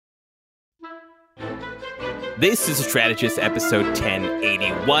This is Strategist episode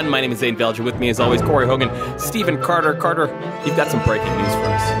 1081. My name is Zane Velger. With me, as always, Corey Hogan, Stephen Carter. Carter, you've got some breaking news for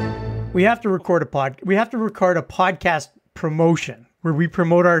us. We have to record a podcast promotion where we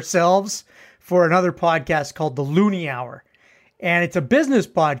promote ourselves for another podcast called The Looney Hour. And it's a business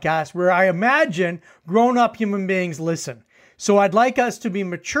podcast where I imagine grown-up human beings listen. So I'd like us to be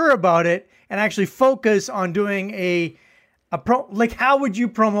mature about it and actually focus on doing how would you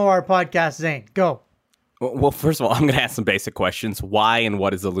promo our podcast, Zane? Go. Well, first of all, I'm going to ask some basic questions. Why and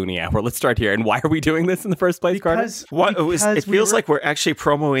what is the Looney Hour? Let's start here. And why are we doing this in the first place, Carter? It feels like we're actually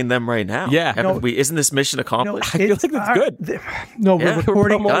promoting them right now. Yeah. Isn't this mission accomplished? I feel like that's good. We're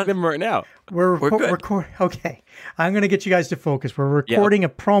recording. We're promoting them right now. We're recording. Okay. I'm going to get you guys to focus. We're recording a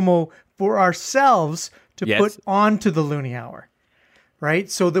promo for ourselves to put onto the Looney Hour.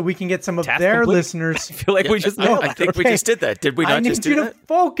 Right? So that we can get some of their listeners. I feel like we just know. I think we just did that. Did we not just do that? I need you to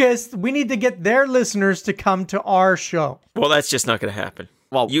focus. We need to get their listeners to come to our show. Well, that's just not going to happen.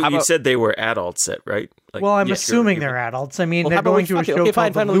 Well, you said they were adults, right? I'm assuming they're adults. I mean, they're going to a show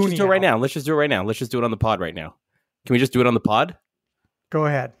called The Looney Let's just do it right now. Let's just do it right now. Let's just do it on the pod right now. Can we just do it on the pod? Go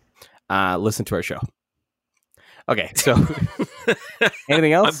ahead. Listen to our show. Okay, so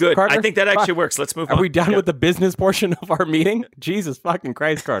anything else? I'm good. Carter? I think that actually works. Let's move on. Are we done with the business portion of our meeting? Jesus fucking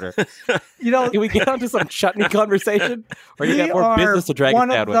Christ, Carter. Can we get on to some chutney conversation? Or you got more business to drag us down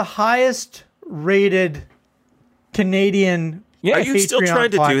with? One of the highest rated Canadian Are you still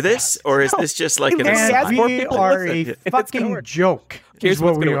trying to do this? Or is this just like an aside? We are a fucking joke. Here's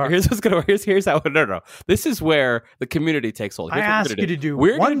how. No. This is where the community takes hold. I ask you to do.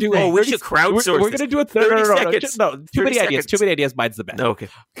 We're going to do. We should crowdsource. We're going to do a 30 seconds. No, too many ideas. Too many ideas. Mine's the best. Okay.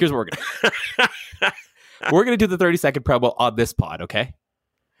 Here's what we're going to. We're going to do the 30-second promo on this pod. Okay.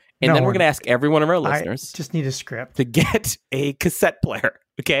 And then we're going to ask every one of our listeners. I just need a script to get a cassette player.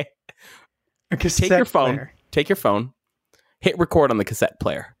 Okay. A cassette player. Take your phone. Hit record on the cassette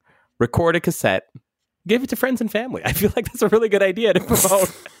player. Record a cassette. Give it to friends and family. I feel like that's a really good idea to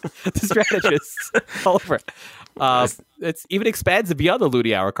promote the strategists all over. It even expands it beyond the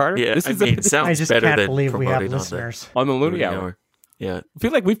Looney Hour, Carter. Yeah, it sounds I just better can't than believe we have promoting listeners on the Looney Hour. Yeah, I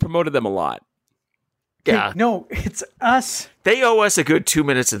feel like we've promoted them a lot. Yeah, no, it's us. They owe us a good 2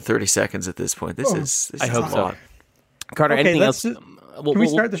 minutes and 30 seconds at this point. This is I hope a so. lot. Carter, anything else? Can we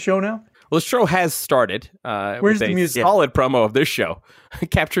start the show now? Well, the show has started. Where's the music? Solid promo of this show,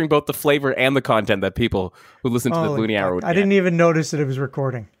 capturing both the flavor and the content that people who listen to the Looney Hour would get. I didn't even notice that it was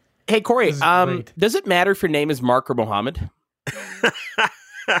recording. Hey, Corey, does it matter if your name is Mark or Mohammed?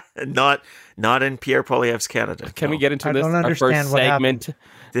 Not in Pierre Poilievres, Canada. Can we get into this? I don't understand our first what segment. Happened.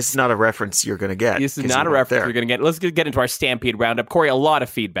 This is not a reference you're going to get. This is not a reference you're going to get. Let's get into our Stampede Roundup. Corey, a lot of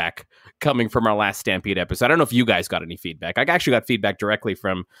feedback coming from our last Stampede episode. I don't know if you guys got any feedback. I actually got feedback directly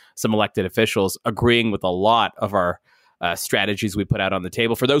from some elected officials agreeing with a lot of our strategies we put out on the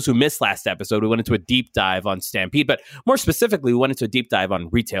table. For those who missed last episode, we went into a deep dive on Stampede, but more specifically, we went into a deep dive on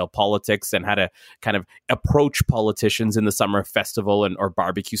retail politics and how to kind of approach politicians in the summer festival or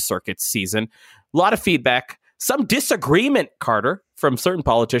barbecue circuit season. A lot of feedback. Some disagreement, Carter, from certain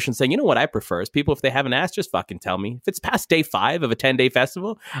politicians saying, you know what I prefer is people, if they haven't asked, just fucking tell me. If it's past day 5 of a 10-day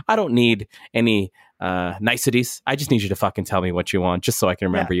festival, I don't need any niceties. I just need you to fucking tell me what you want, just so I can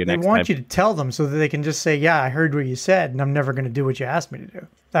remember you next time. They want you to tell them so that they can just say, yeah, I heard what you said, and I'm never going to do what you asked me to do.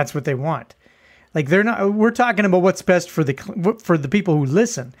 That's what they want. Like, they're not. We're talking about what's best for the people who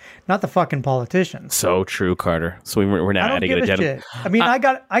listen, not the fucking politicians. So true, Carter. So we're now adding an agenda. Shit. I mean, I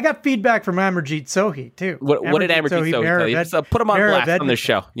got feedback from Amarjeet Sohi too. What did Amarjeet Sohi tell you? Just, put him on blast on the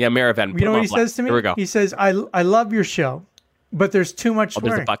show. Yeah, Mayor of Edmonton. You know what he says to me? Here we go. He says, "I love your show, but there's too much swearing."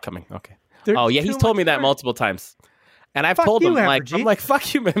 There's a butt coming. Okay. He's told me that multiple times, and I've told him I'm like,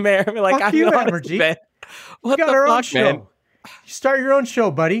 "Fuck you, Mayor." I'm like, fuck you, Amarjeet. What the fuck, man? You start your own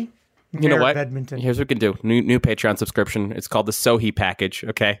show, buddy. You know what? Edmonton. Here's what we can do. New Patreon subscription. It's called the Sohi package.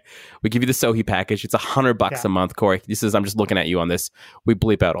 Okay, we give you the Sohi package. It's $100 a month, Corey. I'm just looking at you on this. We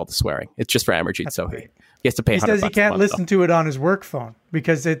bleep out all the swearing. It's just for Amarjeet Sohi. Great. He has to pay. He says he can't listen to it on his work phone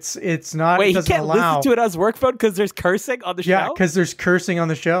because it's not. Wait, he can't listen to it on his work phone because there's cursing on the show. Yeah, because there's cursing on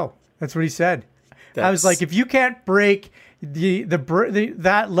the show. That's what he said. I was like, if you can't break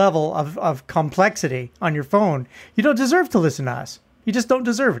that level of complexity on your phone, you don't deserve to listen to us. You just don't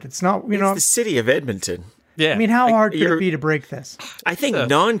deserve it. It's not, It's the city of Edmonton. Yeah. I mean, how hard could it be to break this? I think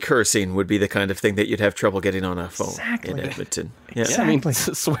non-cursing would be the kind of thing that you'd have trouble getting on a phone exactly. in Edmonton. Yeah. Exactly. I mean,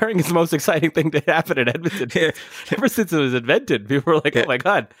 swearing is the most exciting thing to happen in Edmonton. Yeah. Ever since it was invented, people were like, oh my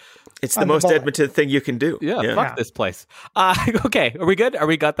God. It's the most Edmonton thing you can do. Yeah. Fuck this place. Okay. Are we good?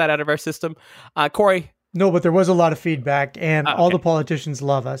 We got that out of our system? Corey? No, but there was a lot of feedback, and all the politicians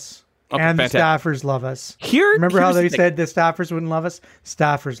love us. and fantastic. the staffers love us. Here's Remember how they the thing. said the staffers wouldn't love us?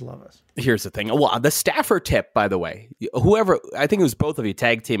 Staffers love us. Here's the thing. Well, the staffer tip, by the way, whoever, I think it was both of you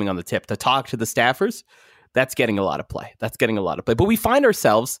tag teaming on the tip to talk to the staffers. That's getting a lot of play. But we find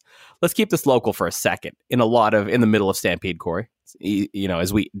ourselves, let's keep this local for a second, in the middle of Stampede, Corey.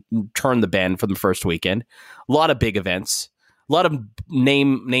 As we turn the bend for the first weekend, a lot of big events, a lot of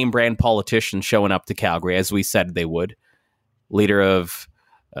name brand politicians showing up to Calgary, as we said they would. Leader of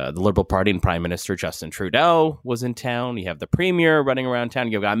the Liberal Party and Prime Minister Justin Trudeau was in town. You have the Premier running around town.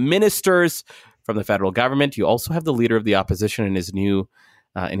 You've got ministers from the federal government. You also have the Leader of the Opposition in his new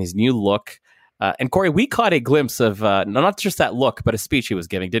look. And Corey, we caught a glimpse of not just that look, but a speech he was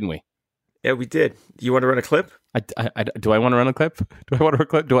giving, didn't we? Yeah, we did. You want to run a clip? Do I want to run a clip? Do I want to run a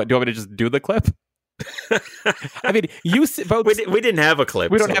clip? Do you want me to just do the clip? I mean, we didn't have a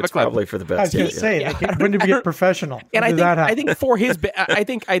clip. We don't have a clip. Probably for the I was best. going to say, like, when did we get professional? And When did that happen? I think for his, I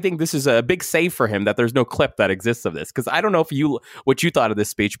think this is a big save for him that there's no clip that exists of this, because I don't know what you thought of this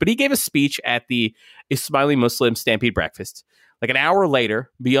speech, but he gave a speech at the Ismaili Muslim Stampede breakfast. Like an hour later,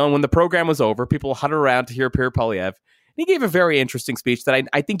 beyond when the program was over, people huddled around to hear Pierre Poilievre. And he gave a very interesting speech that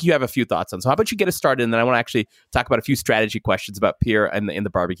I think you have a few thoughts on. So how about you get us started, and then I want to actually talk about a few strategy questions about Pierre and in the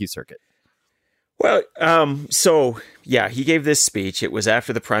barbecue circuit. Well, he gave this speech. It was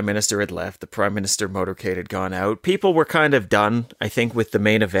after the Prime Minister had left. The Prime Minister motorcade had gone out. People were kind of done, I think, with the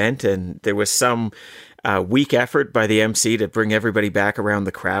main event, and there was some weak effort by the MC to bring everybody back around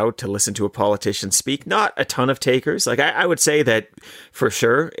the crowd to listen to a politician speak. Not a ton of takers. Like I would say that for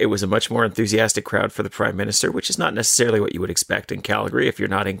sure it was a much more enthusiastic crowd for the Prime Minister, which is not necessarily what you would expect in Calgary if you're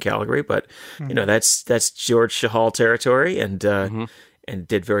not in Calgary. But that's George Shahal territory, and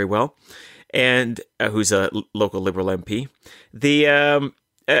did very well. And who's a local Liberal MP. The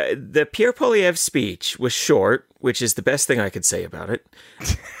Pierre Poilievre speech was short, which is the best thing I could say about it.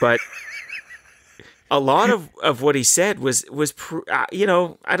 But a lot of what he said was I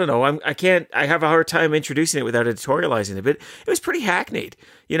don't know. I have a hard time introducing it without editorializing it, but it was pretty hackneyed.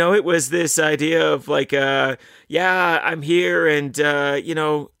 It was this idea of like, I'm here, and I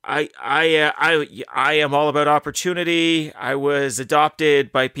am all about opportunity. I was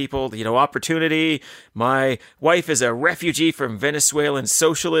adopted by people, opportunity. My wife is a refugee from Venezuelan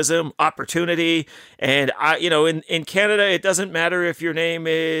socialism, opportunity. And in Canada, it doesn't matter if your name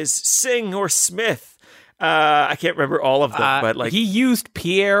is Singh or Smith. I can't remember all of them, but like he used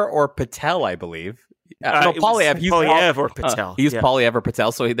Pierre or Patel, I believe. Poilievre or Patel. He used Poilievre or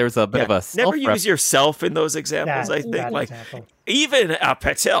Patel, so there's a bit of a never use yourself in those examples. I think like example. Even a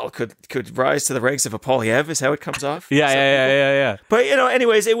Patel could rise to the ranks of a Poilievre is how it comes off. Yeah. But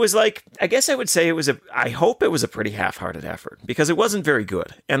anyways, it was like, I guess I would say I hope it was a pretty half-hearted effort, because it wasn't very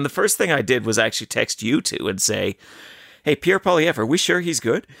good. And the first thing I did was actually text you two and say, hey, Pierre Poilievre, are we sure he's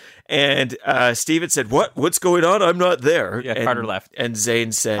good? And Steven said, what's going on? I'm not there. Yeah, and Carter left. And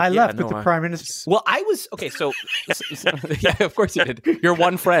Zane said, I left with the Prime Minister. Well, I was, okay, so, yeah, of course you did. Your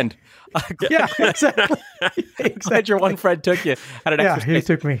one friend. Yeah, exactly. Glad your one friend took you at an extra space.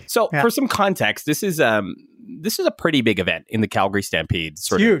 He took me. So, for some context, this is a pretty big event in the Calgary Stampede. It's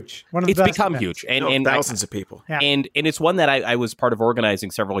huge. One of the it's best become events. huge. And thousands of people. Yeah. And it's one that I was part of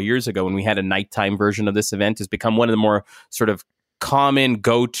organizing several years ago when we had a nighttime version of this event. Has become one of the more sort of common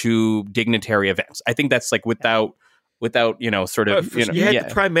go-to dignitary events. I think that's like without sort of, you had the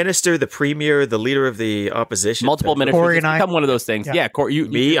Prime Minister, the Premier, the Leader of the Opposition. Multiple ministers. Corey It's and I. become one of those things. Yeah,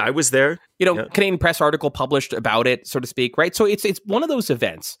 Corey, I was there. Canadian Press article published about it, so to speak, right? So it's one of those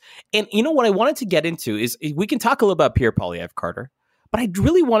events. And what I wanted to get into is, we can talk a little about Pierre Poilievre, Carter, but I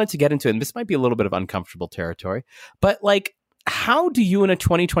really wanted to get into, and this might be a little bit of uncomfortable territory, but like, how do you in a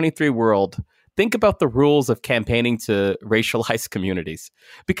 2023 world think about the rules of campaigning to racialized communities?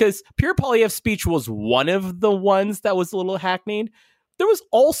 Because Pierre Poilievre's speech was one of the ones that was a little hackneyed. There was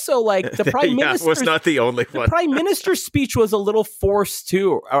also like the Prime Minister was not the only one. The Prime Minister's speech was a little forced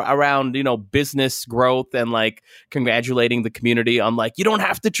too, around business growth and like congratulating the community on like, you don't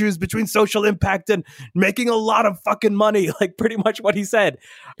have to choose between social impact and making a lot of fucking money. Like pretty much what he said.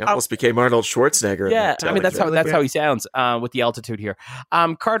 It almost became Arnold Schwarzenegger. Yeah, I mean that's how he sounds with the altitude here.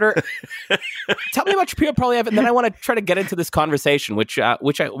 Carter, tell me about Pierre Poilievre, and then I want to try to get into this conversation, which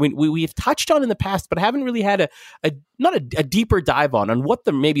we've touched on in the past, but haven't really had a deeper dive on what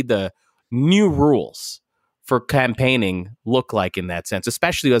maybe the new rules for campaigning look like in that sense,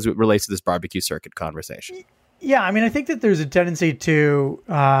 especially as it relates to this barbecue circuit conversation. Yeah, I mean, I think that there's a tendency to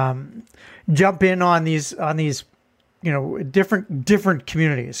jump in on these different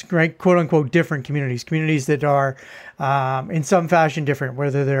communities, right? Quote unquote, different communities that are in some fashion different,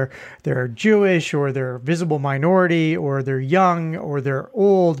 whether they're Jewish or they're visible minority or they're young or they're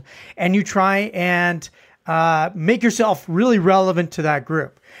old, and you try and make yourself really relevant to that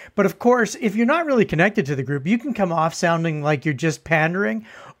group. But of course, if you're not really connected to the group, you can come off sounding like you're just pandering,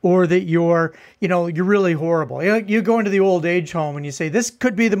 or that you're really horrible. You go into the old age home and you say, this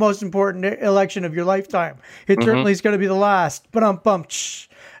could be the most important election of your lifetime. It certainly is going to be the last.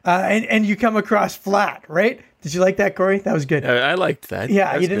 And you come across flat, right? Did you like that, Corey? That was good. I liked that.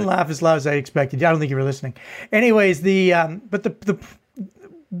 Yeah, you didn't laugh as loud as I expected. I don't think you were listening. Anyways,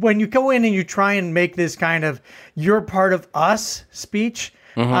 when you go in and you try and make this kind of "you're part of us" speech,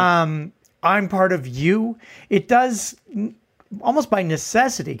 I'm part of you, it does almost by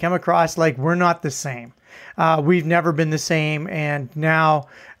necessity come across like we're not the same. We've never been the same, and now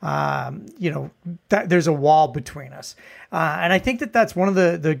there's a wall between us. And I think that's one of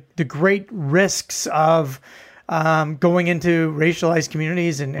the great risks of going into racialized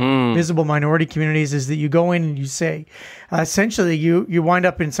communities and visible minority communities, is that you go in and you say, essentially, you wind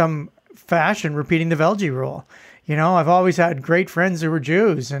up in some fashion repeating the Velji rule. I've always had great friends who were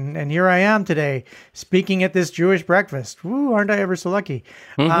Jews, and here I am today speaking at this Jewish breakfast. Woo, aren't I ever so lucky?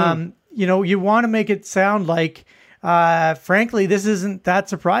 You want to make it sound like, frankly, this isn't that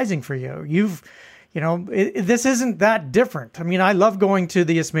surprising for you. This isn't that different. I mean, I love going to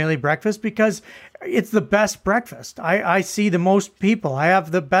the Ismaili breakfast because it's the best breakfast. I see the most people. I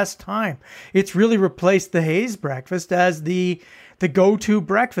have the best time. It's really replaced the Hayes breakfast as the go-to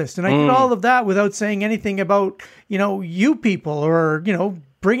breakfast. And I did all of that without saying anything about, you people or,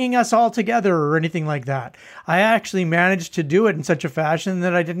 bringing us all together or anything like that. I actually managed to do it in such a fashion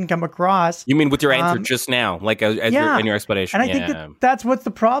that I didn't come across. You mean with your answer just now, like as in your explanation? And I think that's what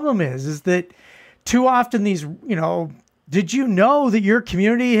the problem is that too often these, did you know that your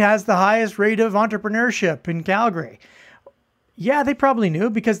community has the highest rate of entrepreneurship in Calgary? Yeah, they probably knew,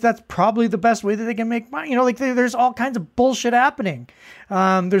 because that's probably the best way that they can make money. There's all kinds of bullshit happening.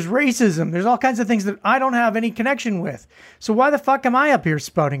 There's racism. There's all kinds of things that I don't have any connection with. So why the fuck am I up here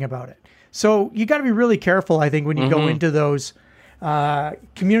spouting about it? So you got to be really careful, I think, when you go into those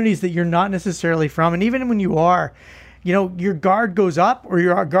communities that you're not necessarily from. And even when you are, your guard goes up or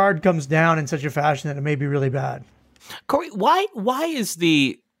your guard comes down in such a fashion that it may be really bad. Corey, why is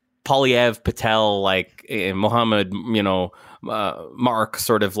the Poilievres, Patel, Mohammed, Mark,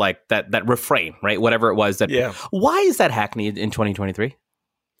 sort of like that refrain, right? Whatever it was why is that hackneyed in 2023?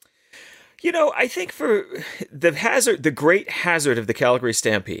 I think for the great hazard of the Calgary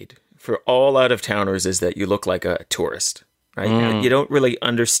Stampede for all out of towners is that you look like a tourist, right? You don't really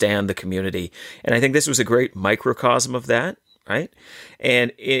understand the community. And I think this was a great microcosm of that, right? And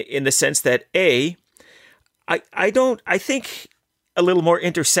in the sense that I think a little more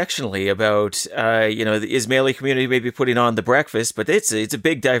intersectionally about, the Ismaili community maybe putting on the breakfast, but it's a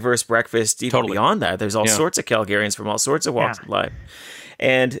big, diverse breakfast. Even beyond that, there's all sorts of Calgarians from all sorts of walks of life.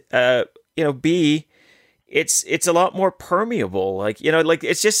 And, B, it's a lot more permeable.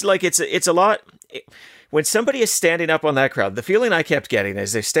 It's just like, it's a lot. When somebody is standing up on that crowd, the feeling I kept getting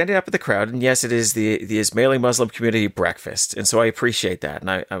is they're standing up at the crowd, and yes, it is the Ismaili Muslim community breakfast. And so I appreciate that.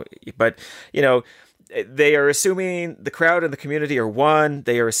 But they are assuming the crowd and the community are one.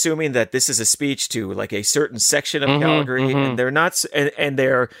 They are assuming that this is a speech to like a certain section of Calgary, and they're not. And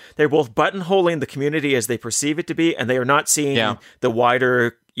they're both buttonholing the community as they perceive it to be, and they are not seeing the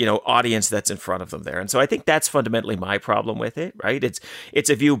wider audience that's in front of them there. And so I think that's fundamentally my problem with it. Right? It's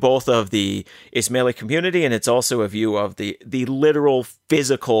a view both of the Ismaili community, and it's also a view of the literal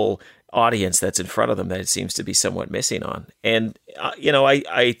physical audience that's in front of them that it seems to be somewhat missing on. And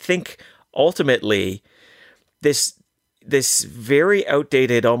I think ultimately, this very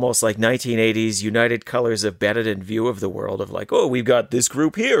outdated, almost like 1980s United Colors of Benetton view of the world of like, oh, we've got this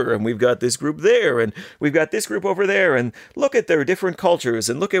group here, and we've got this group there, and we've got this group over there, and look at their different cultures,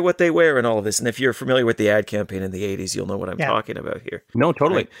 and look at what they wear, and all of this. And if you're familiar with the ad campaign in the 80s, you'll know what I'm talking about here. No,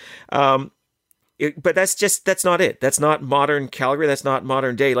 totally. Right? But that's not it. That's not modern Calgary. That's not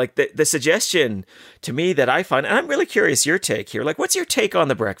modern day. Like the suggestion to me that I find, and I'm really curious your take here. Like, what's your take on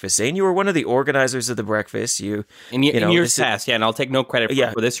the breakfast? Zane, you were one of the organizers of the breakfast. In years past, and I'll take no credit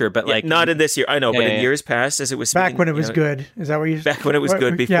for this year, but not in this year. I know, but in years past, as it was back when it was good. Is that what you? Back when it was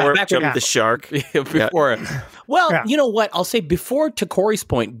good, before it jumped the shark. Before. Well, you know what? I'll say before, to Corey's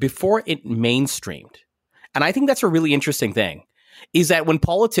point, before it mainstreamed, and I think that's a really interesting thing. Is that when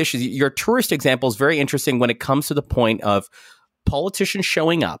politicians, your tourist example is very interesting when it comes to the point of politicians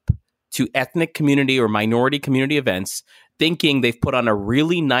showing up to ethnic community or minority community events, thinking they've put on a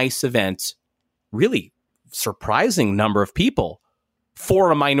really nice event, really surprising number of people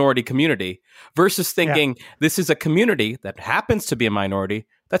for a minority community versus thinking this is a community that happens to be a minority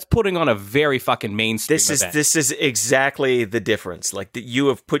that's putting on a very fucking mainstream event. This is exactly the difference. Like you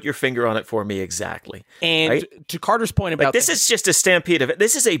have put your finger on it for me exactly. And right? to Carter's point about this is just a stampede event.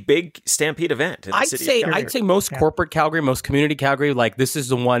 This is a big stampede event. I'd say most corporate Calgary, most community Calgary, like this is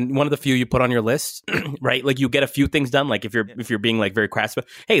the one of the few you put on your list, right? Like you get a few things done. Like if you're being like very crass, but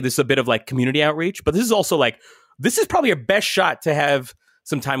hey, this is a bit of like community outreach, but this is also like this is probably your best shot to have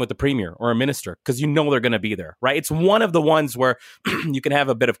some time with the premier or a minister because you know they're going to be there, right? It's one of the ones where you can have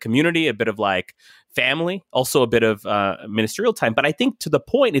a bit of community, a bit of like family, also a bit of ministerial time. But I think to the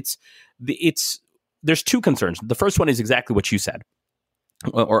point, there's two concerns. The first one is exactly what you said,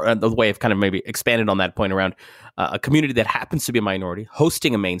 or the way I've kind of maybe expanded on that point around a community that happens to be a minority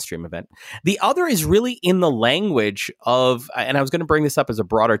hosting a mainstream event. The other is really in the language of, and I was going to bring this up as a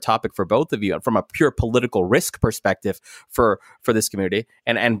broader topic for both of you from a pure political risk perspective for this community.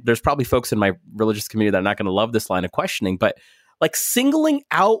 And there's probably folks in my religious community that are not going to love this line of questioning, but like singling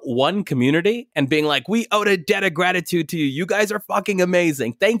out one community and being like, we owe a debt of gratitude to you. You guys are fucking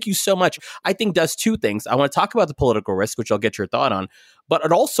amazing. Thank you so much. I think does two things. I want to talk about the political risk, which I'll get your thought on, but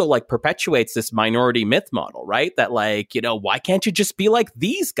it also like perpetuates this minority myth model, right? That like, why can't you just be like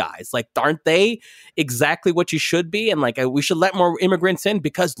these guys? Like, aren't they exactly what you should be? And like, we should let more immigrants in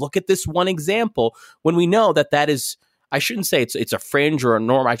because look at this one example when we know that is, I shouldn't say it's a fringe or a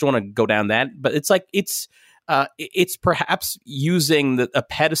norm. I don't want to go down that, but it's like, it's perhaps using a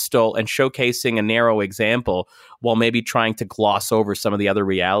pedestal and showcasing a narrow example while maybe trying to gloss over some of the other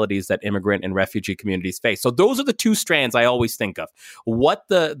realities that immigrant and refugee communities face. So those are the two strands I always think of. What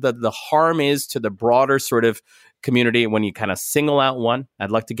the harm is to the broader sort of community when you kind of single out one.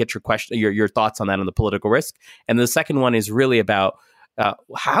 I'd like to get your thoughts on that on the political risk. And the second one is really about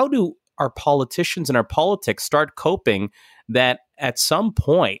how do our politicians and our politics start coping that at some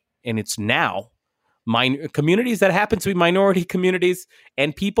point, and it's now, communities that happen to be minority communities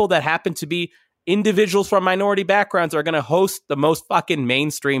and people that happen to be individuals from minority backgrounds are going to host the most fucking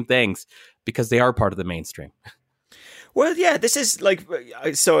mainstream things because they are part of the mainstream. Well, yeah, this is like,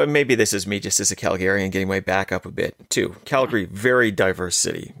 so maybe this is me just as a Calgarian getting my back up a bit too. Calgary, very diverse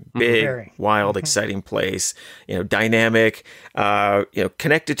city, big, wild, exciting place, dynamic,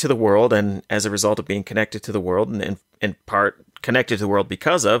 connected to the world. And as a result of being connected to the world and in part connected to the world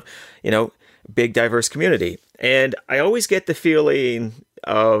because of, big diverse community. And I always get the feeling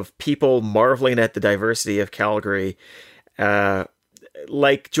of people marveling at the diversity of Calgary,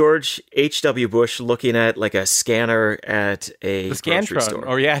 like George H.W. Bush looking at like a scanner at a grocery store.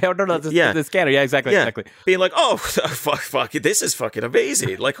 Oh yeah, no, the scanner. Yeah, exactly. Being like, oh, fuck, this is fucking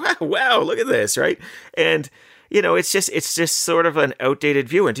amazing. Like, wow, look at this, right? And it's just sort of an outdated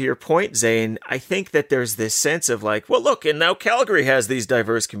view. And to your point, Zane, I think that there's this sense of like, well, look, and now Calgary has these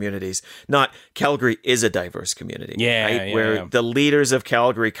diverse communities. Not Calgary is a diverse community, right? Where the leaders of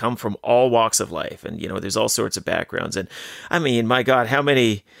Calgary come from all walks of life, and there's all sorts of backgrounds. And I mean, my God, how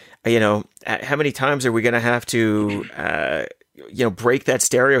many times are we going to have to break that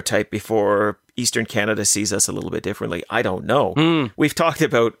stereotype before Eastern Canada sees us a little bit differently? I don't know. We've talked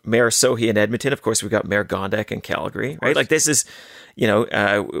about Mayor Sohi in Edmonton. Of course, we've got Mayor Gondek in Calgary, right? Like this is,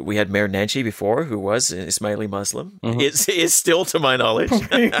 we had Mayor Nenshi before, who was an Ismaili Muslim. Is still, to my knowledge.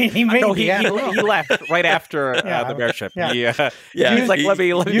 he left right after the mayorship. He was like, let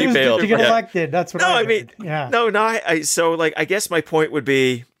me be bailed. To get elected. That's what I mean. So like, I guess my point would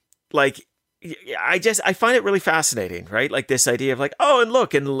be like, I find it really fascinating, right? Like this idea of like, oh, and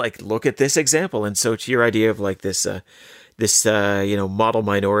look at this example. And so to your idea of like this model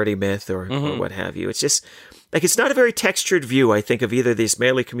minority myth or what have you, it's just like, it's not a very textured view, I think, of either the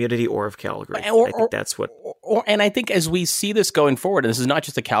Ismaili community or of Calgary. I think that's what. And I think as we see this going forward, and this is not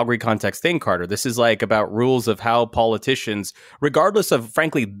just a Calgary context thing, Carter, this is like about rules of how politicians, regardless of,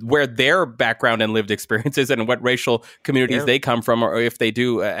 frankly, where their background and lived experiences and what racial communities they come from, or if they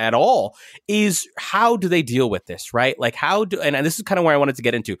do at all, is how do they deal with this, right? Like and this is kind of where I wanted to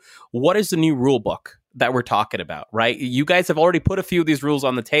get into. What is the new rule book that we're talking about, right? You guys have already put a few of these rules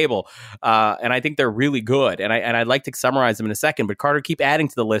on the table, and I think they're really good. And I'd like to summarize them in a second. But Carter, keep adding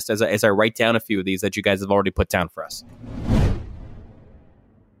to the list as I write down a few of these that you guys have already put down for us.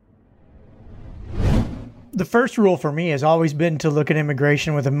 The first rule for me has always been to look at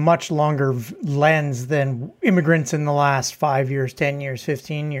immigration with a much longer lens than immigrants in the last 5 years, 10 years,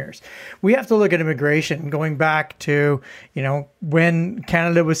 15 years. We have to look at immigration going back to, when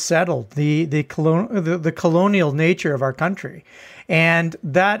Canada was settled, the colonial nature of our country. And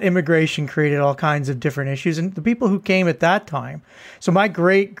that immigration created all kinds of different issues. And the people who came at that time, so my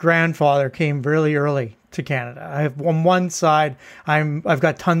great-grandfather came really early to Canada. I have on one side, I've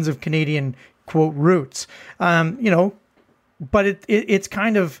got tons of Canadian quote roots, but it's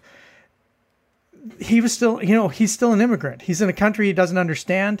kind of, he's still an immigrant. He's in a country he doesn't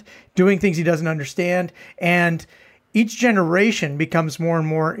understand, doing things he doesn't understand. And each generation becomes more and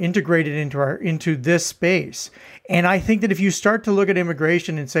more integrated into this space. And I think that if you start to look at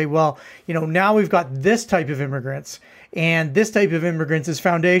immigration and say, well, now we've got this type of immigrants, and this type of immigrants is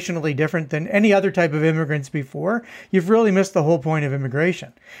foundationally different than any other type of immigrants before, you've really missed the whole point of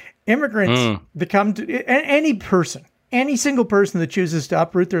immigration. Immigrants become any single person that chooses to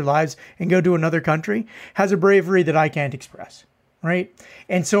uproot their lives and go to another country has a bravery that I can't express, right?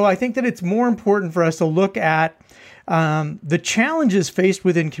 And so I think that it's more important for us to look at the challenges faced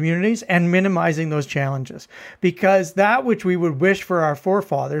within communities and minimizing those challenges, because that which we would wish for our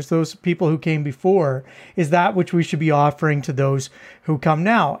forefathers, those people who came before, is that which we should be offering to those who come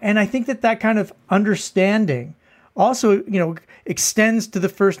now. And I think that kind of understanding also, extends to the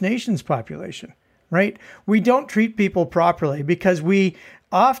First Nations population, right? We don't treat people properly because we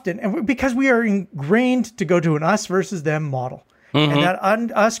are ingrained to go to an us versus them model. Mm-hmm. And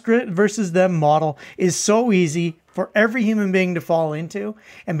that us versus them model is so easy for every human being to fall into.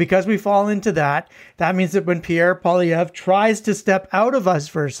 And because we fall into that means that when Pierre Poilievre tries to step out of us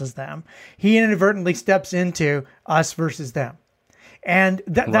versus them, he inadvertently steps into us versus them. And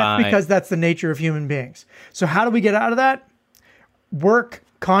that's because that's the nature of human beings. So how do we get out of that? Work,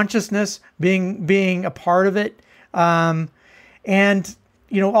 consciousness, being a part of it. And,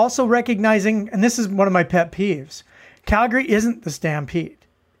 also recognizing, and this is one of my pet peeves, Calgary isn't the Stampede,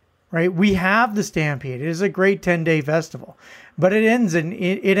 right? We have the Stampede. It is a great 10-day festival, but it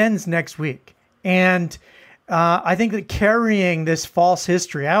ends next week. And I think that carrying this false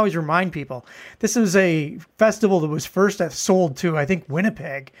history, I always remind people, this was a festival that was first sold to, I think,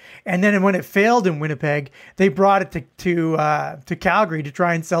 Winnipeg. And then when it failed in Winnipeg, they brought it to Calgary to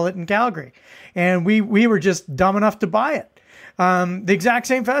try and sell it in Calgary. And we were just dumb enough to buy it. The exact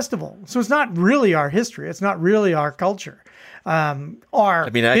same festival. So it's not really our history. It's not really our culture.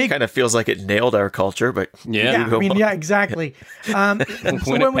 That kind of feels like it nailed our culture, but yeah, exactly. So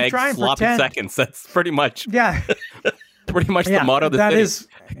when we try and pretend, seconds, that's pretty much the motto of the city. Is,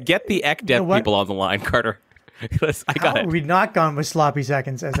 get the ECDEF people on the line, Carter. I got it. We've not gone with sloppy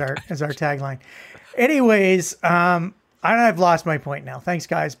seconds as our tagline. Anyways, I've lost my point now. Thanks,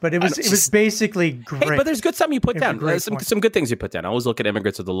 guys. But it was basically great. Hey, but there's good stuff you put down. Some good things you put down. I always look at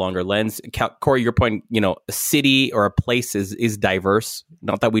immigrants with a longer lens. Corey, your point, a city or a place is diverse.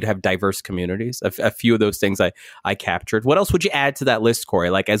 Not that we'd have diverse communities. A few of those things I captured. What else would you add to that list, Corey?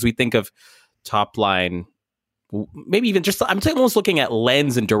 Like, as we think of top line, maybe even just, I'm almost looking at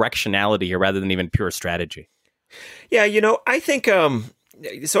lens and directionality here rather than even pure strategy. Yeah, I think,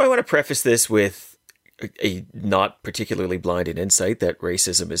 so I want to preface this with a not particularly blinded insight that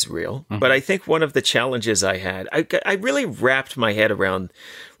racism is real. Mm-hmm. But I think one of the challenges I had, I really wrapped my head around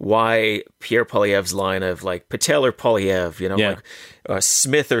why Pierre Poilievre's line of like Patel or Poilievre,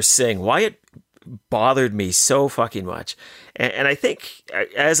 Smith or Singh, why it bothered me so fucking much. And I think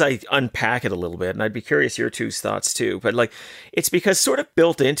as I unpack it a little bit, and I'd be curious your two thoughts too, but like, it's because sort of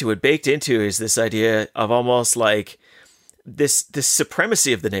baked into is this idea of almost like, this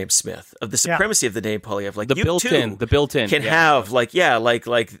supremacy of the name Smith, of the supremacy of the name Poilievre, like the built-in can have like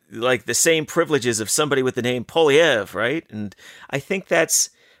the same privileges of somebody with the name Poilievre, right? And I think that's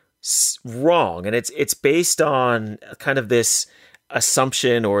wrong, and it's based on kind of this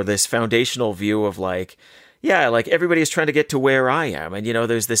assumption or this foundational view of like everybody is trying to get to where I am, and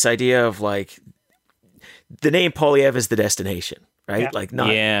there's this idea of like the name Poilievre is the destination. Right?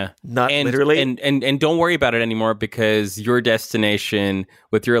 Yeah. Not literally. And don't worry about it anymore because your destination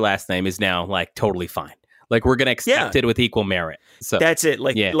with your last name is now like totally fine. Like we're going to accept it with equal merit. So that's it.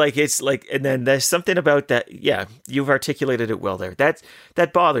 It's like, and then there's something about that. Yeah. You've articulated it well there. That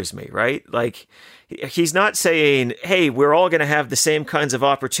bothers me, right? Like he's not saying, hey, we're all going to have the same kinds of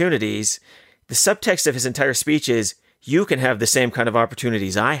opportunities. The subtext of his entire speech is, you can have the same kind of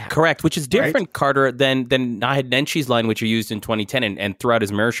opportunities I have. Correct, which is different, right? Carter, than Nahid Nenshi's line, which you used in 2010 and throughout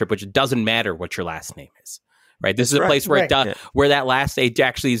his mayorship, which it doesn't matter what your last name is. Right? This is a place where where that last name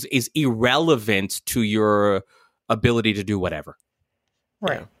actually is irrelevant to your ability to do whatever.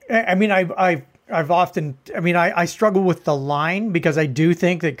 Right. Yeah. I mean, I struggle with the line because I do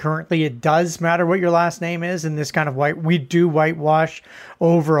think that currently it does matter what your last name is, and this kind of we do whitewash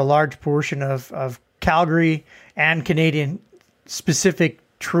over a large portion of Calgary and Canadian specific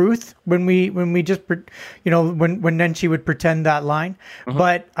truth when we just when Nenshi would pretend that line. Mm-hmm.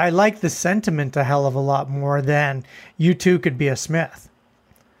 But I like the sentiment a hell of a lot more than you too could be a Smith.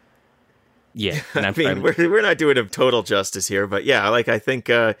 Yeah, I mean, we're not doing him total justice here, but yeah, like I think,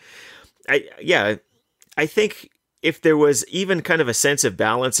 I think if there was even kind of a sense of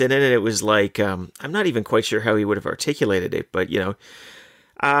balance in it, and it was like, I'm not even quite sure how he would have articulated it, but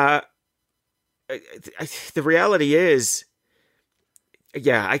the reality is,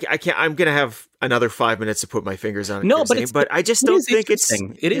 yeah, I can't. I'm gonna have another 5 minutes to put my fingers on it. No, but I just don't think it's.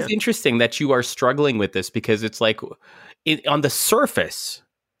 It is interesting that you are struggling with this because it's like, on the surface,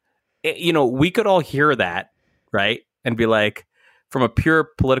 we could all hear that, right, and be like, from a pure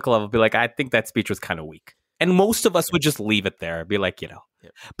political level, be like, I think that speech was kind of weak, and most of us would just leave it there, be like,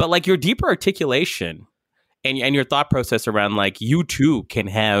 but like your deeper articulation and your thought process around like you too can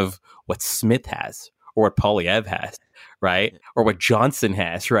have what Smith has or what Poilievres has, right? Or what Johnson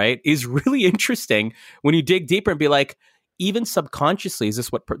has, right? Is really interesting when you dig deeper and be like, even subconsciously, is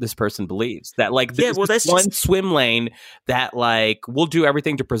this what this person believes? That like, there's one swim lane that like we'll do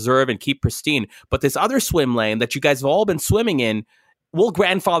everything to preserve and keep pristine, but this other swim lane that you guys have all been swimming in, we'll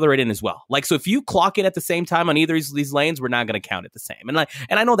grandfather it in as well. Like, so if you clock it at the same time on either of these lanes, we're not going to count it the same. And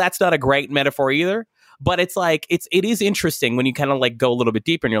I know that's not a great metaphor either, but it's like, it is interesting when you kind of like go a little bit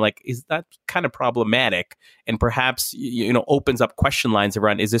deeper and you're like, is that kind of problematic? And perhaps, opens up question lines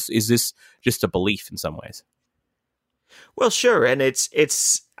around, is this just a belief in some ways? Well, sure. And it's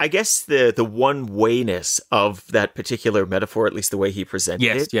I guess the one-wayness of that particular metaphor, at least the way he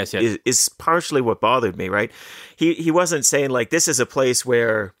presented it, is partially what bothered me, right? He wasn't saying like, this is a place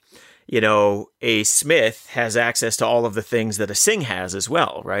where, a Smith has access to all of the things that a Singh has as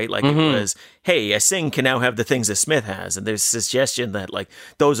well, right? Like it was, hey, a Singh can now have the things a Smith has. And there's suggestion that like,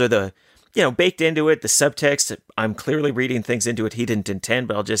 those are the, baked into it, the subtext. I'm clearly reading things into it he didn't intend,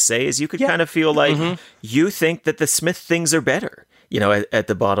 but I'll just say is you could kind of feel like you think that the Smith things are better, at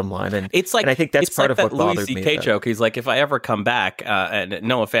the bottom line. And it's like, and I think that's part of what bothered me. Louis C.K. joke. He's like, if I ever come back, and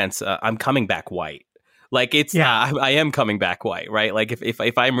no offense, I'm coming back white. Like it's, I am coming back white, right? Like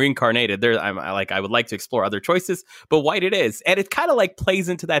if I'm reincarnated, I would like to explore other choices, but white it is, and it kind of like plays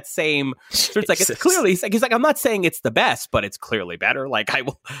into that same. So it's like it's clearly he's like I'm not saying it's the best, but it's clearly better. Like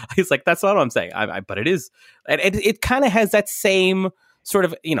he's like that's not what I'm saying. But it is, and it kind of has that same sort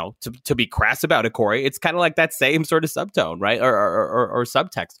of to be crass about it, Corey. It's kind of like that same sort of subtone, right, or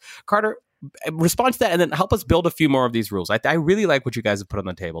subtext. Carter, respond to that and then help us build a few more of these rules. I really like what you guys have put on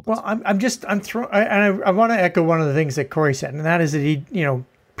the table. Well, I want to echo one of the things that Corey said, and that is that he,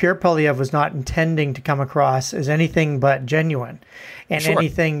 Pierre Poilievres was not intending to come across as anything but genuine and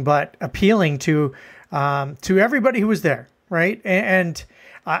anything but appealing to everybody who was there, right? And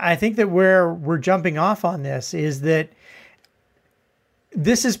I think that where we're jumping off on this is that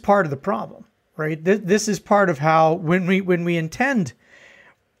this is part of the problem, right? This is part of how when we intend.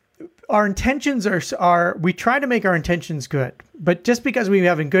 Our intentions are we try to make our intentions good, but just because we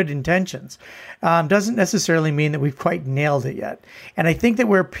have good intentions doesn't necessarily mean that we've quite nailed it yet. And I think that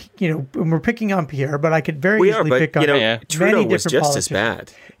we're picking on Pierre, but I could very easily pick on many Trudeau was different just as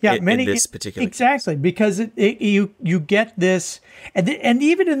bad. In this particular exactly case. Because you get this, and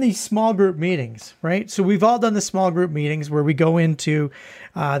even in these small group meetings, right? So we've all done the small group meetings where we go into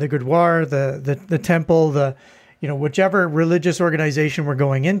the Gurdwara, the temple, whichever religious organization we're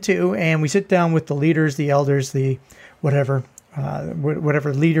going into, and we sit down with the leaders, the elders, the whatever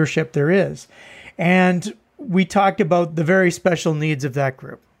leadership there is. And we talked about the very special needs of that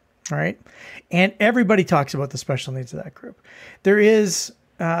group, right? And everybody talks about the special needs of that group. There is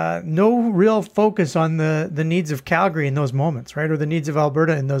no real focus on the needs of Calgary in those moments, right? Or the needs of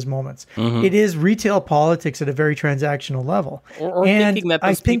Alberta in those moments. It is retail politics at a very transactional level. Or thinking that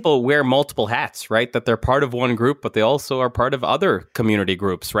those people wear multiple hats, right? That they're part of one group, but they also are part of other community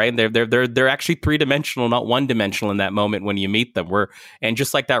groups, right? And they're actually three-dimensional, not one-dimensional in that moment when you meet them. And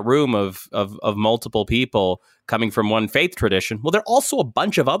just like that room of multiple people coming from one faith tradition, well, they're also a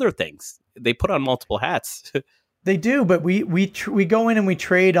bunch of other things. They put on multiple hats. They do, but we go in and we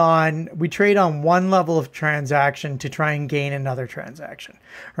trade on one level of transaction to try and gain another transaction,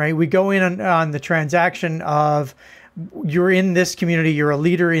 right? We go in on the transaction of you're in this community, you're a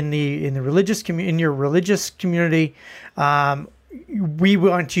leader in your religious community. We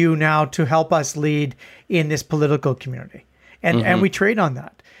want you now to help us lead in this political community, and we trade on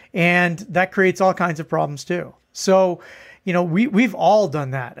that, and that creates all kinds of problems too. So. We've all done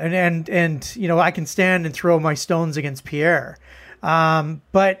that, and I can stand and throw my stones against Pierre,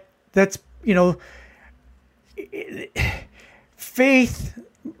 but that's faith,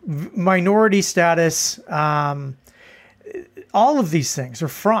 minority status, all of these things are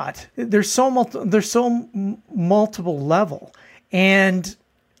fraught. They're so multiple level, and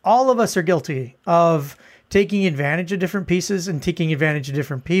all of us are guilty of taking advantage of different pieces and taking advantage of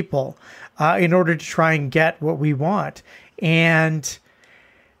different people in order to try and get what we want. And,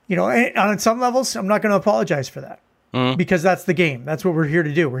 on some levels, I'm not going to apologize for that. Because that's the game. That's what we're here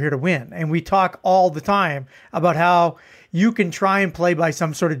to do. We're here to win. And we talk all the time about how you can try and play by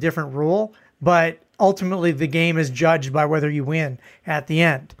some sort of different rule, but ultimately the game is judged by whether you win at the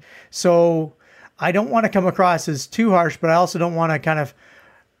end. So I don't want to come across as too harsh, but I also don't want to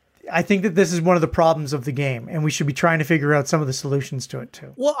I think that this is one of the problems of the game, and we should be trying to figure out some of the solutions to it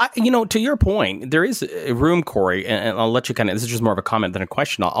too. Well, to your point, there is a room, Corey, and I'll let you this is just more of a comment than a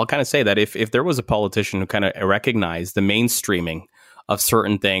question. I'll kind of say that if there was a politician who kind of recognized the mainstreaming of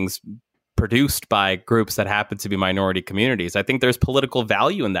certain things produced by groups that happen to be minority communities, I think there's political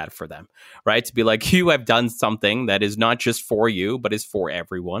value in that for them, right? To be like, you have done something that is not just for you, but is for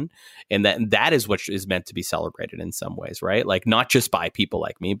everyone. And that is what is meant to be celebrated in some ways, right? Like, not just by people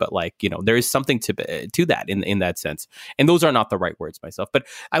like me, but like, there is something to that in that sense. And those are not the right words myself, but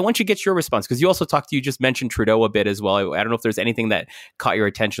I want you to get your response, because you just mentioned Trudeau a bit as well. I don't know if there's anything that caught your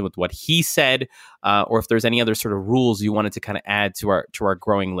attention with what he said, or if there's any other sort of rules you wanted to kind of add to our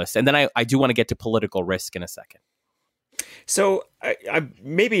growing list. And then I do want to get to political risk in a second. So I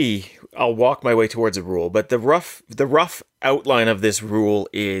maybe I'll walk my way towards a rule, but the rough outline of this rule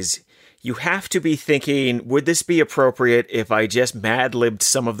is you have to be thinking, would this be appropriate if I just mad-libbed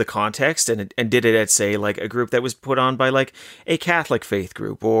some of the context and did it at, say, like a group that was put on by like a Catholic faith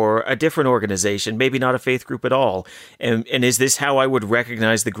group or a different organization, maybe not a faith group at all? And is this how I would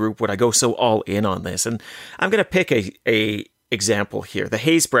recognize the group? Would I go so all in on this? And I'm going to pick a example here, the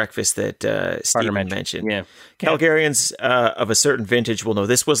Hayes breakfast that Stephen mentioned. Yeah. Calgarians of a certain vintage will know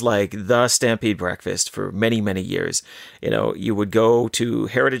this was like the Stampede breakfast for many, many years. You would go to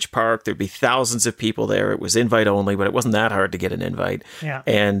Heritage Park, there'd be thousands of people there. It was invite only, but it wasn't that hard to get an invite. Yeah.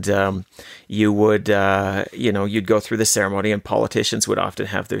 And you would, you'd go through the ceremony, and politicians would often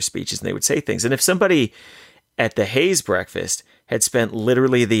have their speeches and they would say things. And if somebody at the Hayes breakfast had spent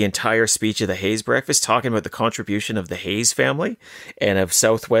literally the entire speech of the Hayes breakfast talking about the contribution of the Hayes family and of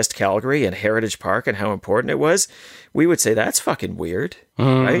Southwest Calgary and Heritage Park and how important it was, we would say that's fucking weird,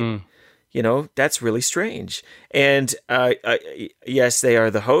 right? That's really strange. And yes, they are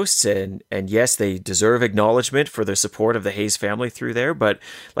the hosts, and yes, they deserve acknowledgement for their support of the Hayes family through there. But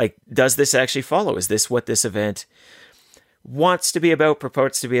like, does this actually follow? Is this what this event wants to be about,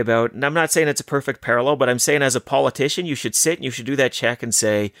 purports to be about? And I'm not saying it's a perfect parallel, but I'm saying as a politician, you should sit and you should do that check and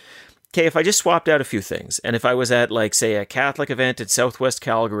say, okay, if I just swapped out a few things, and if I was at, like, say, a Catholic event in Southwest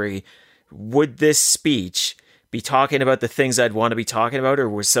Calgary, would this speech be talking about the things I'd want to be talking about, or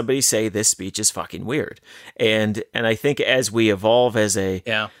would somebody say this speech is fucking weird? And I think as we evolve as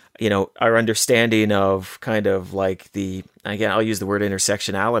our understanding of kind of like again, I'll use the word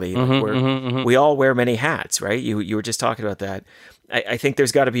intersectionality, where we all wear many hats, right? You were just talking about that. I think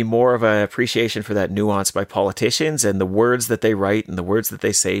there's got to be more of an appreciation for that nuance by politicians, and the words that they write and the words that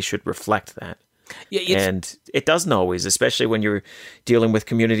they say should reflect that. Yeah, and it doesn't always, especially when you're dealing with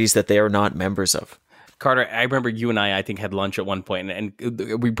communities that they are not members of. Carter, I remember you and I think, had lunch at one point, and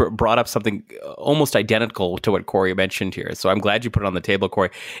we brought up something almost identical to what Corey mentioned here. So I'm glad you put it on the table,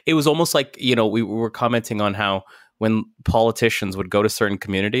 Corey. It was almost like, we were commenting on how when politicians would go to certain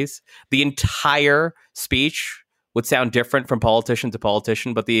communities, the entire speech would sound different from politician to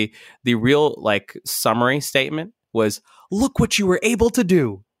politician, but the real like summary statement was, "Look what you were able to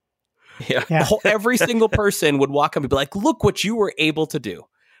do." Yeah. Every single person would walk up and be like, "Look what you were able to do."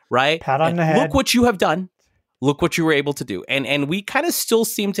 Right? Pat on the head. Look what you have done. Look what you were able to do. And we kind of still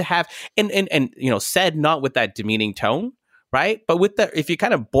seem to have, and said not with that demeaning tone, right? But with if you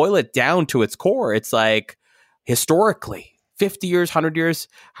kind of boil it down to its core, it's like, historically, 50 years, 100 years,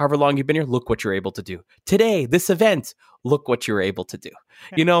 however long you've been here, look what you're able to do. Today, this event, look what you're able to do.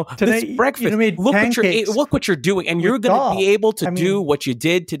 Today, this breakfast, look what you're doing. And you're going to be able to do what you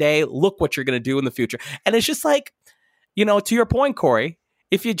did today. Look what you're going to do in the future. And it's just like, to your point, Corey,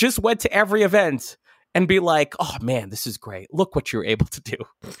 if you just went to every event and be like, "Oh man, this is great. Look what you're able to do.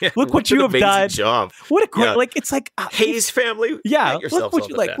 Look what you have done. Job. What a great it's like Hayes family. Yeah, look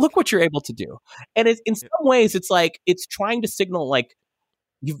what you're able to do." And in some ways, it's like it's trying to signal like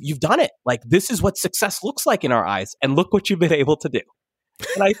you've done it. Like, this is what success looks like in our eyes, and look what you've been able to do.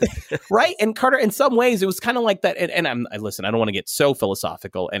 And I think, right? And Carter, in some ways, it was kind of like that. And listen, I don't want to get so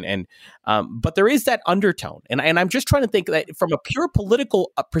philosophical, but there is that undertone. And I'm just trying to think that from a pure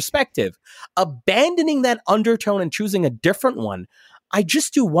political perspective, abandoning that undertone and choosing a different one, I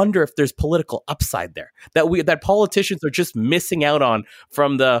just do wonder if there's political upside there that politicians are just missing out on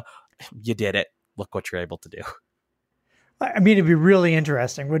from you did it. Look what you're able to do. I mean, it'd be really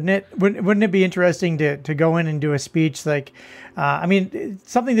interesting, wouldn't it? Wouldn't it be interesting to go in and do a speech like, I mean,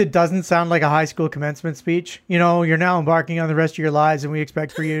 something that doesn't sound like a high school commencement speech? You know, you're now embarking on the rest of your lives, and we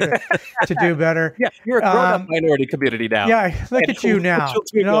expect for you to do better. Yeah, you're a grown-up minority community now. Yeah, look at you now.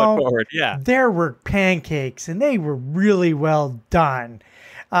 You know, forward. Yeah, there were pancakes, and they were really well done.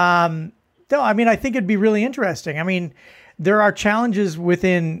 No, I mean, I think it'd be really interesting. I mean, there are challenges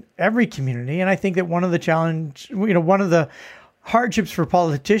within every community, and I think that one of the hardships for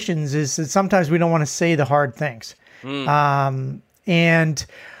politicians is that sometimes we don't want to say the hard things. And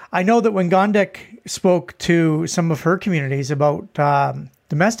I know that when Gondek spoke to some of her communities about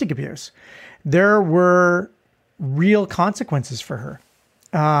domestic abuse, there were real consequences for her.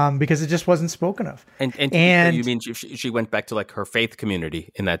 Because it just wasn't spoken of. And you mean she went back to like her faith community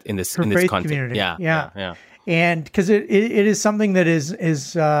in this context? Community. Yeah. And because it is something that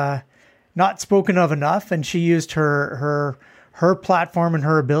is not spoken of enough, and she used her platform and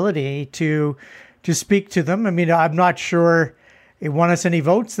her ability to speak to them. I mean, I'm not sure it won us any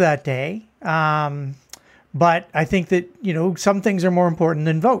votes that day, but I think that some things are more important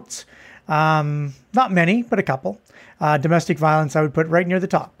than votes. Not many, but a couple. Domestic violence, I would put right near the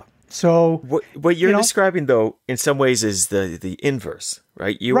top. So what you're describing, though, in some ways is the inverse,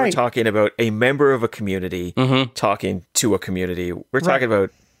 right? You were talking about a member of a community talking to a community. We're talking about,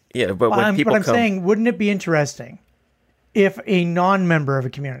 but when people I'm saying, wouldn't it be interesting if a non-member of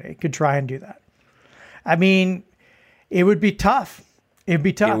a community could try and do that? I mean, it would be tough. It'd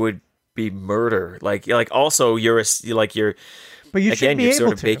be tough. It would be murder. Like also you're but you should be you're able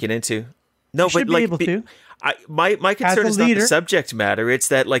sort of to. baking into. No, you should be able to. My concern is not the subject matter. It's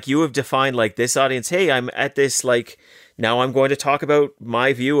that like you have defined like this audience. Hey, I'm at this like now I'm going to talk about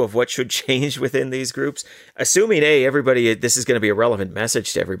my view of what should change within these groups. Assuming A, everybody, this is going to be a relevant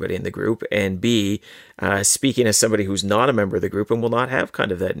message to everybody in the group, and B, speaking as somebody who's not a member of the group and will not have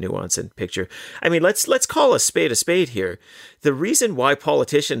kind of that nuance and picture. I mean, let's call a spade here. The reason why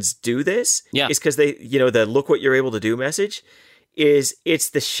politicians do this is because they, the look what you're able to do message. It's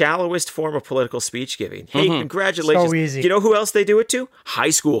the shallowest form of political speech giving. Hey, congratulations. So easy. You know who else they do it to? High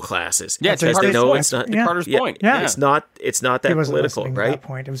school classes. Yeah, because they know it's not Carter's point. Yeah. It's not that political, right? That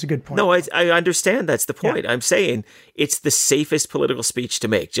point. It was a good point. No, I understand that's the point. I'm saying it's the safest political speech to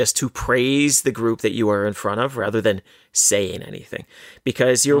make, just to praise the group that you are in front of rather than saying anything.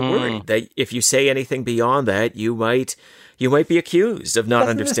 Because you're worried that if you say anything beyond that, you might be accused of not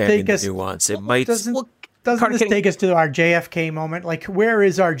understanding the nuance. It might Doesn't this take us to our JFK moment? Like, where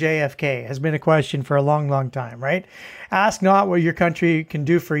is our JFK has been a question for a long, long time, right? Ask not what your country can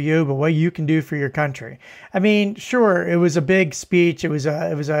do for you, but what you can do for your country. I mean, sure, it was a big speech. It was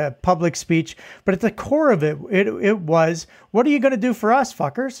a public speech. But at the core of it, it was, what are you going to do for us,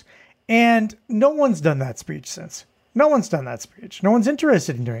 fuckers? And no one's done that speech since. No one's done that speech. No one's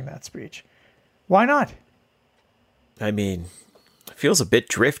interested in doing that speech. Why not? I mean, feels a bit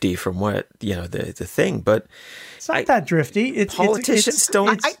drifty from what the thing, but it's not that drifty. Politicians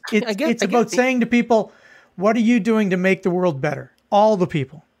don't. It's about saying to people, "What are you doing to make the world better?" All the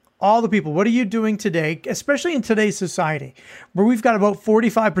people. What are you doing today, especially in today's society, where we've got about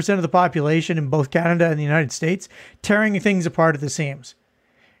 45% of the population in both Canada and the United States tearing things apart at the seams?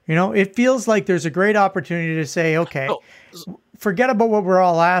 It feels like there's a great opportunity to say, okay, forget about what we're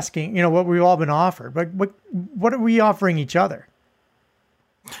all asking. What we've all been offered, but what are we offering each other?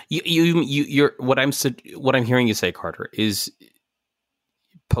 You're what I'm hearing you say, Carter, is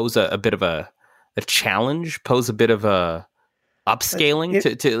pose a bit of a challenge, pose a bit of a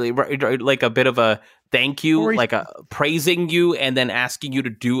upscaling to like a bit of a thank you, like a praising you, and then asking you to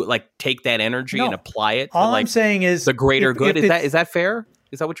do take that energy and apply it. All I'm saying is the greater good. Is that fair?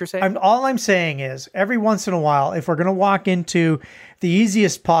 Is that what you're saying? All I'm saying is every once in a while, if we're going to walk into the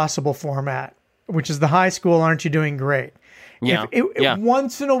easiest possible format, which is the high school, aren't you doing great? Yeah.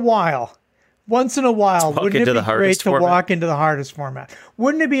 Once in a while, wouldn't it be great to walk into the hardest format?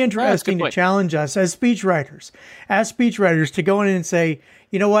 Wouldn't it be interesting to challenge us as speechwriters to go in and say,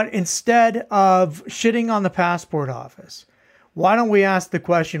 you know what, instead of shitting on the passport office, why don't we ask the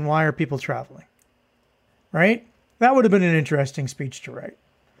question, why are people traveling? Right? That would have been an interesting speech to write.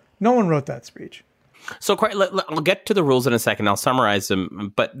 No one wrote that speech. So I'll get to the rules in a second. I'll summarize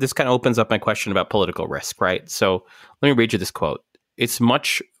them, but this kind of opens up my question about political risk, right? So let me read you this quote. It's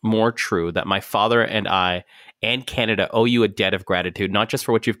much more true that my father and I and Canada owe you a debt of gratitude, not just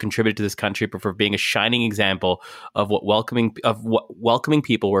for what you've contributed to this country, but for being a shining example of what welcoming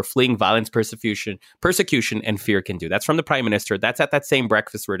people who are fleeing violence, persecution, and fear can do. That's from the Prime Minister. That's at that same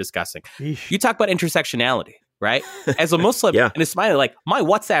breakfast we're discussing. Eesh. You talk about intersectionality. right? As a Muslim, Yeah. and it's smiling, like, my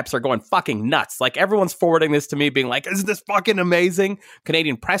WhatsApps are going fucking nuts. Like, everyone's forwarding this to me, being like, isn't this fucking amazing?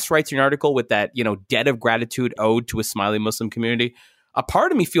 Canadian Press writes an article with that, debt of gratitude ode to a smiley Muslim community. A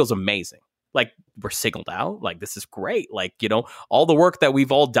part of me feels amazing. Like, we're singled out. Like, this is great. Like, all the work that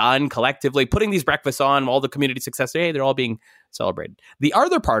we've all done collectively, putting these breakfasts on, all the community success, hey, they're all being celebrated. The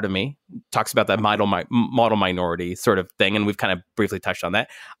other part of me talks about that model minority sort of thing, and we've kind of briefly touched on that.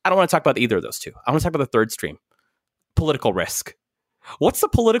 I don't want to talk about either of those two. I want to talk about the third stream. Political risk. What's the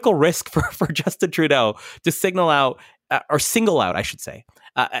political risk for Justin Trudeau to single out, I should say,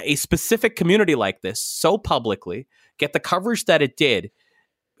 a specific community like this so publicly, get the coverage that it did?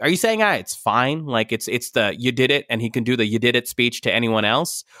 Are you saying, it's fine? Like it's the you did it, and he can do the you did it speech to anyone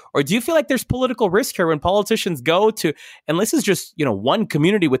else? Or do you feel like there's political risk here when politicians go to, and this is just, one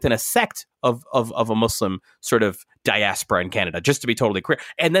community within a sect of a Muslim sort of diaspora in Canada, just to be totally clear.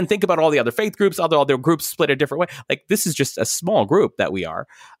 And then think about all the other faith groups, other groups split a different way. Like, this is just a small group that we are.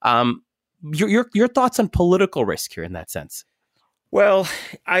 Your thoughts on political risk here in that sense? Well,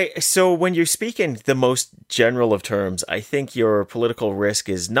 so when you're speaking the most general of terms, I think your political risk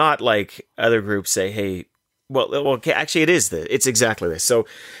is not like other groups say, hey, well, actually it is it's exactly this. So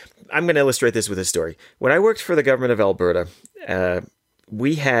I'm going to illustrate this with a story. When I worked for the government of Alberta,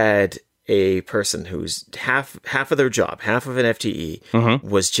 we had a person who's half of their job, half of an FTE,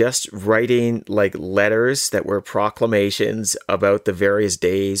 was just writing like letters that were proclamations about the various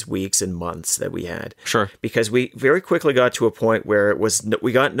days, weeks, and months that we had. Sure. Because we very quickly got to a point where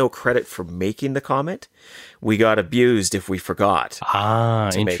we got no credit for making the comment. We got abused if we forgot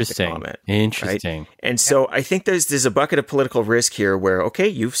to make the comment. Interesting. Right? And so I think there's a bucket of political risk here where, okay,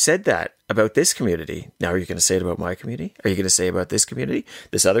 you've said that about this community. Now, are you going to say it about my community? Are you going to say about this community,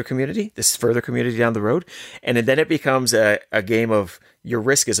 this other community, this further community down the road? And then it becomes a game of your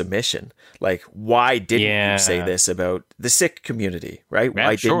risk is a mission. Like, why didn't you say this about the Sikh community, right? Yeah,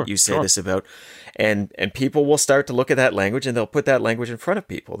 why didn't you say this about... And people will start to look at that language, and they'll put that language in front of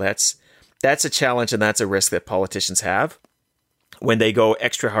people. That's a challenge, and that's a risk that politicians have when they go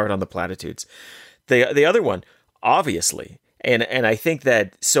extra hard on the platitudes. The other one, obviously, and I think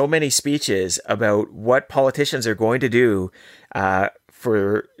that so many speeches about what politicians are going to do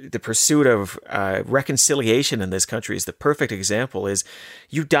for the pursuit of reconciliation in this country is the perfect example. Is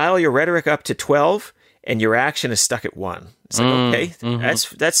you dial your rhetoric up to 12 and your action is stuck at 1. It's like, okay,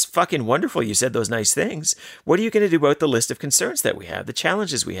 that's fucking wonderful. You said those nice things. What are you going to do about the list of concerns that we have, the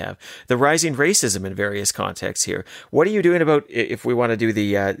challenges we have, the rising racism in various contexts here? What are you doing about, if we want to do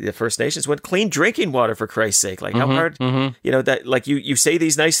the First Nations one, clean drinking water, for Christ's sake? Like, how hard, that, like, you say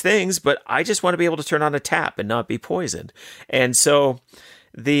these nice things, but I just want to be able to turn on a tap and not be poisoned. And so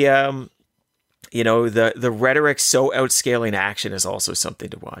the rhetoric so outscaling action is also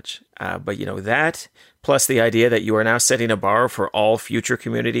something to watch. But that, plus the idea that you are now setting a bar for all future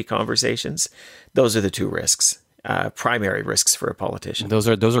community conversations, those are the two risks, primary risks for a politician. Those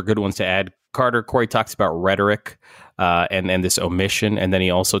are good ones to add. Corey talks about rhetoric and this omission, and then he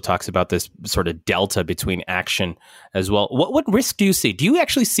also talks about this sort of delta between action as well. What risk do you see? Do you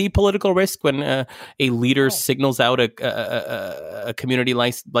actually see political risk when a leader signals out a community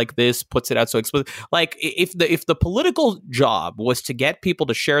like this, puts it out so explicit? Like, if the political job was to get people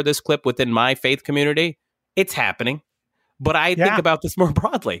to share this clip within my faith community, it's happening. But I think about this more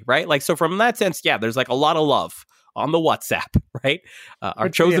broadly, right? Like, so from that sense, there's like a lot of love on the WhatsApp, right? Our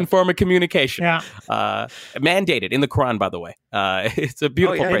chosen form of communication. Mandated in the Quran, by the way. It's a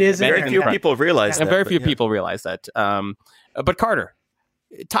beautiful It is. Very few people realize that. And very few people realize that. But Carter,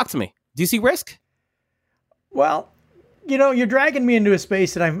 talk to me. Do you see risk? Well, you're dragging me into a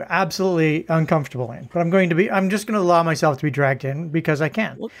space that I'm absolutely uncomfortable in. But I'm just going to allow myself to be dragged in because I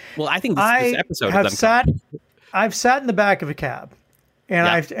can. Well, I think this episode is I've sat in the back of a cab.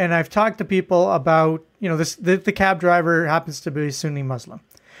 And I've talked to people about, the cab driver happens to be Sunni Muslim.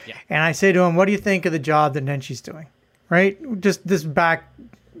 Yeah. And I say to him, what do you think of the job that Nenshi's doing? Right? Just this back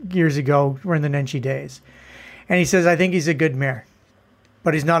years ago, we're in the Nenshi days. And he says, I think he's a good mayor,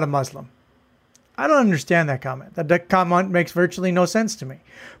 but he's not a Muslim. I don't understand that comment. That comment makes virtually no sense to me.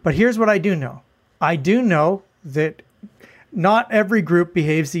 But here's what I do know. I do know that not every group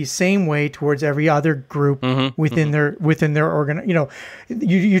behaves the same way towards every other group within their organ.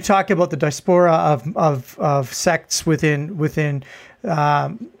 You talk about the diaspora of sects within a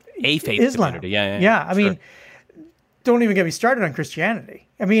faith Islam. Community. Yeah. I mean, don't even get me started on Christianity.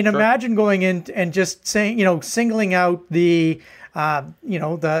 I mean, imagine going in and just saying, singling out the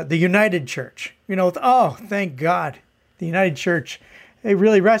United Church. Oh, thank God, the United Church. They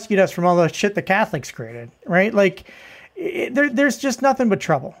really rescued us from all the shit the Catholics created, right? Like. There's just nothing but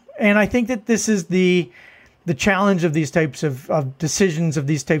trouble. And I think that this is the challenge of these types of decisions, of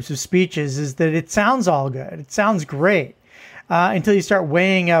these types of speeches, is that it sounds all good. It sounds great until you start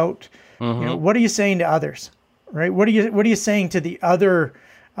weighing out, what are you saying to others, right? What are you saying to the other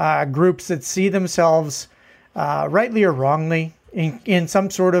groups that see themselves, rightly or wrongly, in some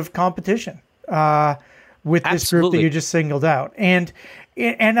sort of competition with this group that you just singled out? And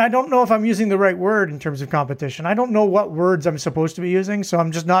I don't know if I'm using the right word in terms of competition. I don't know what words I'm supposed to be using, so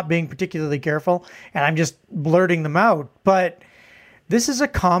I'm just not being particularly careful, and I'm just blurting them out. But this is a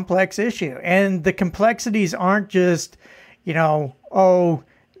complex issue, and the complexities aren't just, they'll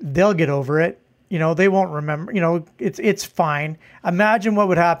get over it. They won't remember. It's fine. Imagine what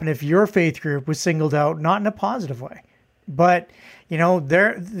would happen if your faith group was singled out, not in a positive way, but,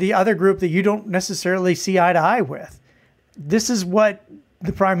 they're the other group that you don't necessarily see eye to eye with. This is what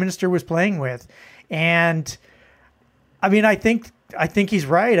the Prime Minister was playing with. And I mean, I think he's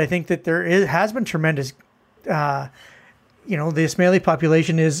right. I think that has been tremendous, the Ismaili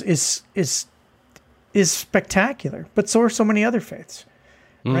population is spectacular, but so are so many other faiths.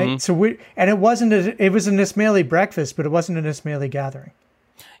 Right. So it was an Ismaili breakfast, but it wasn't an Ismaili gathering.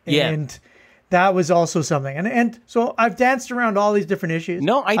 And that was also something. And so I've danced around all these different issues.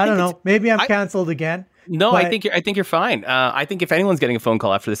 No, I don't know. Maybe I'm canceled again. No, I think you're fine. I think if anyone's getting a phone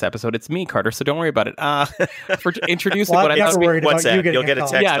call after this episode, it's me, Carter. So don't worry about it. For introducing what I thought WhatsApp, you'll get a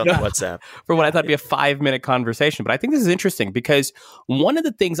text on WhatsApp for what I thought would be a 5-minute conversation. But I think this is interesting because one of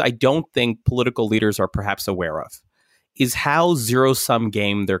the things I don't think political leaders are perhaps aware of is how zero-sum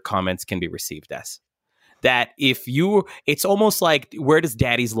game their comments can be received as. That it's almost like, where does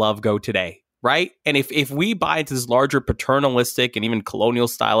daddy's love go today? Right? And if we buy into this larger paternalistic and even colonial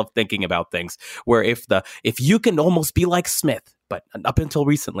style of thinking about things, where if you can almost be like Smith, but up until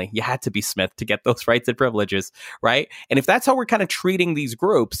recently, you had to be Smith to get those rights and privileges, right? And if that's how we're kind of treating these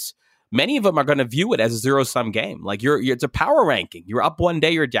groups, many of them are going to view it as a zero-sum game. Like it's a power ranking. You're up one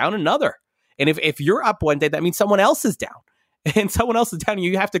day, you're down another. And if you're up one day, that means someone else is down. And someone else is down,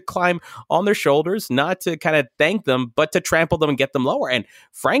 you have to climb on their shoulders, not to kind of thank them, but to trample them and get them lower. And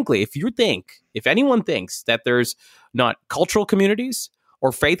frankly, if anyone thinks that there's not cultural communities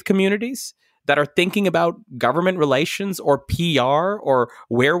or faith communities that are thinking about government relations or PR or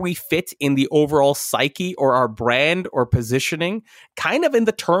where we fit in the overall psyche or our brand or positioning, kind of in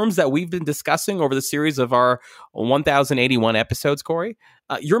the terms that we've been discussing over the series of our 1081 episodes, Corey,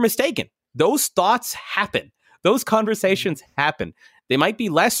 you're mistaken. Those thoughts happen. Those conversations happen. They might be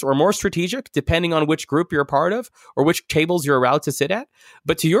less or more strategic depending on which group you're a part of or which tables you're allowed to sit at.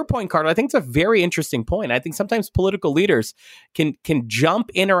 But to your point, Carter, I think it's a very interesting point. I think sometimes political leaders can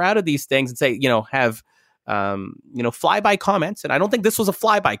jump in or out of these things and say, have flyby comments. And I don't think this was a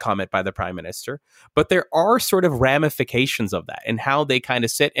flyby comment by the Prime Minister, but there are sort of ramifications of that and how they kind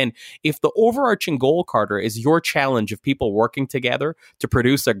of sit. And if the overarching goal, Carter, is your challenge of people working together to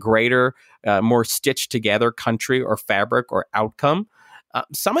produce a greater, more stitched together country or fabric or outcome,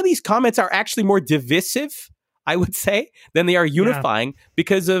 some of these comments are actually more divisive, I would say, than they are unifying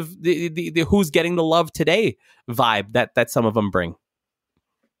because of the who's getting the love today vibe that some of them bring.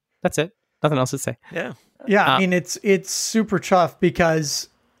 That's it. Nothing else to say. Yeah. I mean, it's super tough because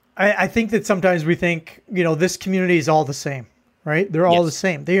I think that sometimes we think, this community is all the same, right? They're all the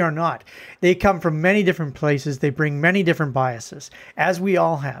same. They are not. They come from many different places. They bring many different biases, as we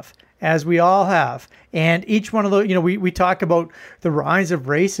all have. And each one of those, we talk about the rise of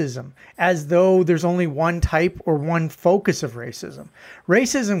racism as though there's only one type or one focus of racism.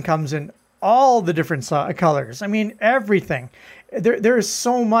 Racism comes in all the different colors. I mean, everything. There is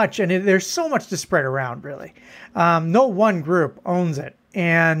so much, and there's so much to spread around, really. No one group owns it.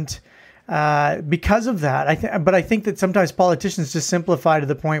 And because of that, I think that sometimes politicians just simplify to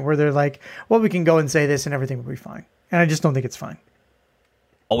the point where they're like, well, we can go and say this and everything will be fine. And I just don't think it's fine.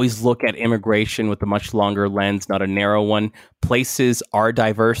 Always look at immigration with a much longer lens, not a narrow one. Places are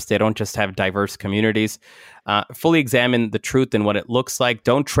diverse. They don't just have diverse communities. Fully examine the truth and what it looks like.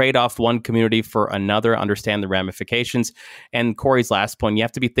 Don't trade off one community for another. Understand the ramifications. And Corey's last point, you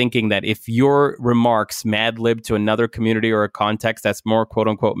have to be thinking that if your remarks mad lib to another community or a context that's more quote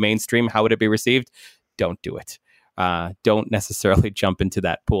unquote mainstream, how would it be received? Don't do it. Don't necessarily jump into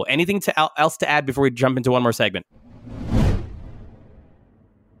that pool. Anything else to add before we jump into one more segment?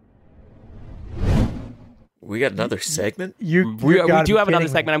 We got another segment? We do have another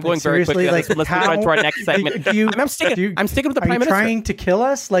segment. I'm going very quickly. Let's move on to our next segment. I'm sticking with the Prime Minister. Are you trying to kill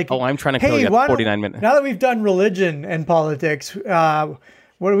us? I'm trying to kill you at 49 minutes. Now that we've done religion and politics,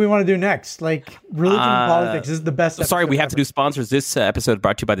 What do we want to do next? Like religion and politics is the best. Sorry, we have ever. to do sponsors. This episode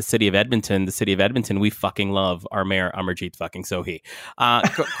brought to you by the City of Edmonton. The City of Edmonton, we fucking love our mayor, Amarjeet fucking Sohi.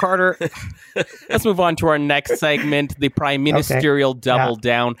 Carter, let's move on to our next segment, the Prime Ministerial Double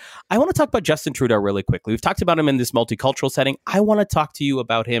Down. I want to talk about Justin Trudeau really quickly. We've talked about him in this multicultural setting. I want to talk to you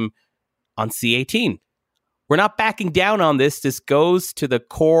about him on C18. We're not backing down on this. This goes to the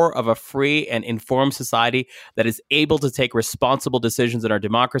core of a free and informed society that is able to take responsible decisions in our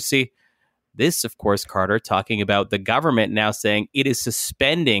democracy. This, of course, Carter, talking about the government now saying it is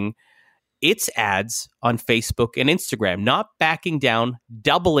suspending its ads on Facebook and Instagram, not backing down,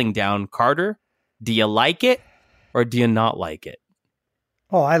 doubling down. Carter, do you like it or do you not like it?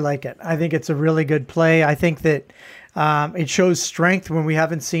 Oh, I like it. I think it's a really good play. I think that it shows strength when we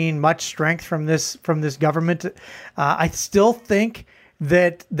haven't seen much strength from this government. I still think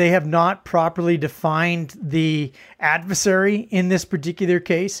that they have not properly defined the adversary in this particular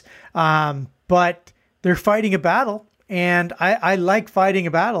case, but they're fighting a battle. And I like fighting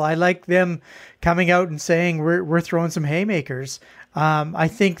a battle. I like them coming out and saying we're throwing some haymakers. I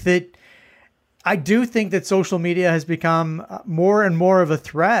do think that social media has become more and more of a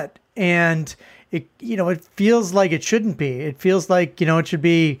threat, and it feels like it shouldn't be. It feels like, it should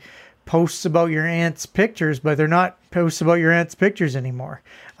be posts about your aunt's pictures, but they're not posts about your aunt's pictures anymore.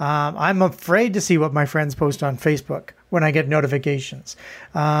 I'm afraid to see what my friends post on Facebook when I get notifications.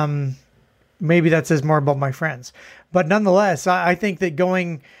 Maybe that says more about my friends, but nonetheless, I think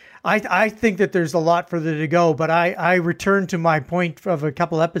that I think that there's a lot further to go, but I return to my point of a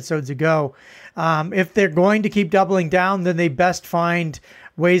couple episodes ago. If they're going to keep doubling down, then they best find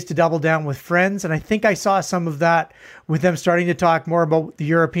ways to double down with friends. And I think I saw some of that with them starting to talk more about the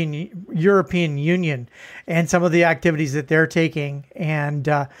European Union and some of the activities that they're taking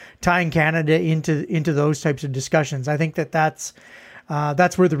and tying Canada into those types of discussions. I think that's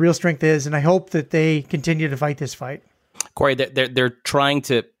where the real strength is, and I hope that they continue to fight this fight. Corey, they're trying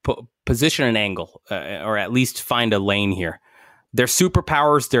to position an angle, or at least find a lane here. They're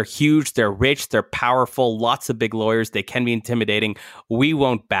superpowers. They're huge. They're rich. They're powerful. Lots of big lawyers. They can be intimidating. We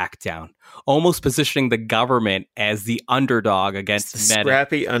won't back down. Almost positioning the government as the underdog against Meta.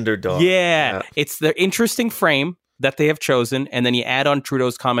 Scrappy underdog. Yeah. It's the interesting frame that they have chosen. And then you add on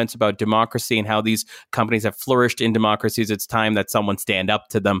Trudeau's comments about democracy and how these companies have flourished in democracies. It's time that someone stand up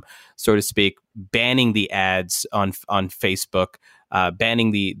to them, so to speak, banning the ads on Facebook,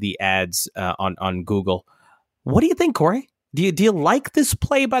 banning the ads on Google. What do you think, Corey? Do you like this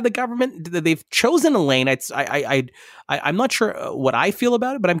play by the government? They've chosen a lane. I'm not sure what I feel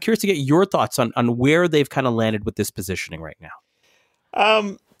about it, but I'm curious to get your thoughts on where they've kind of landed with this positioning right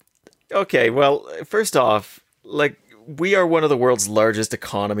now. Okay, well, first off, we are one of the world's largest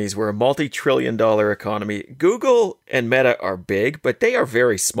economies. We're a multi-trillion-dollar economy. Google and Meta are big, but they are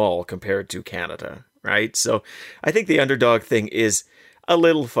very small compared to Canada, right? So I think the underdog thing is a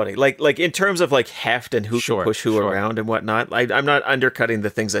little funny, like in terms of heft and who can push who around and whatnot. I'm not undercutting the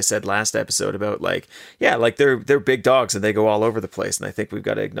things I said last episode about they're big dogs and they go all over the place, and I think we've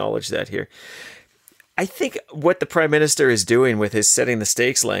got to acknowledge that here. I think what the Prime Minister is doing with his setting the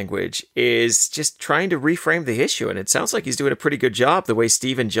stakes language is just trying to reframe the issue. And it sounds like he's doing a pretty good job the way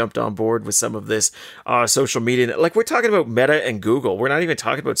Stephen jumped on board with some of this social media. We're talking about Meta and Google. We're not even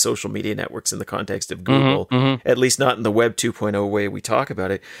talking about social media networks in the context of Google, at least not in the Web 2.0 way we talk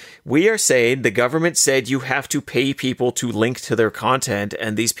about it. We are saying the government said you have to pay people to link to their content.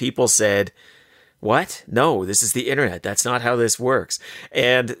 And these people said, what? No, this is the internet. That's not how this works.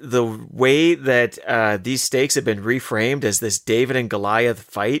 And the way that these stakes have been reframed as this David and Goliath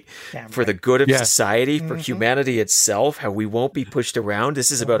fight for the good of society, for humanity itself, how we won't be pushed around. This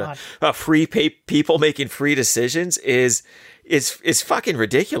is about a free people making free decisions is fucking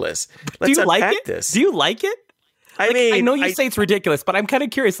ridiculous. Let's unpack this. Do you like it? I know you say it's ridiculous, but I'm kind of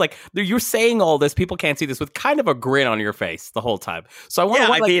curious. You're saying all this, people can't see this, with kind of a grin on your face the whole time. So I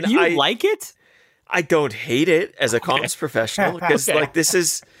want to do you like it? I don't hate it as a comms professional, because this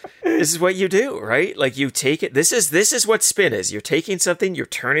is what you do, right? You take it. This is what spin is. You're taking something, you're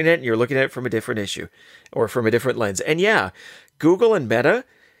turning it, and you're looking at it from a different issue or from a different lens. And Google and Meta,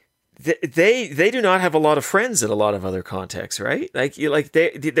 they do not have a lot of friends in a lot of other contexts, right?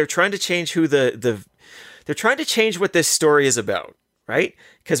 They're trying to change they're trying to change what this story is about. Right?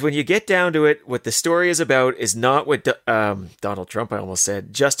 Because when you get down to it, what the story is about is not what Donald Trump, I almost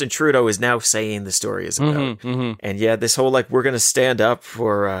said, Justin Trudeau is now saying the story is about. And this whole we're going to stand up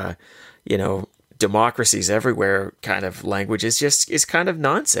for, democracies everywhere kind of language is kind of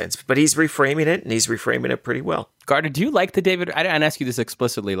nonsense. But he's reframing it, and he's reframing it pretty well. Gardner, do you like the David? I didn't ask you this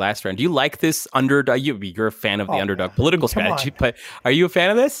explicitly last round. Do you like this underdog? You're a fan of the underdog political strategy, but are you a fan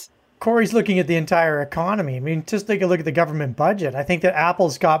of this? Corey's looking at the entire economy. I mean, just take a look at the government budget. I think that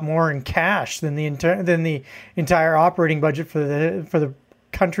Apple's got more in cash than the entire operating budget for the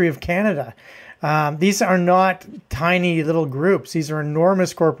country of Canada. These are not tiny little groups. These are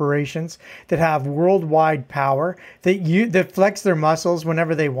enormous corporations that have worldwide power that flex their muscles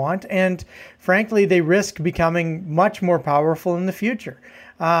whenever they want, and frankly, they risk becoming much more powerful in the future.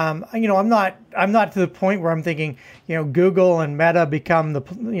 I'm not to the point where I'm thinking, Google and Meta become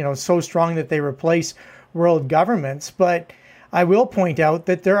so strong that they replace world governments, but I will point out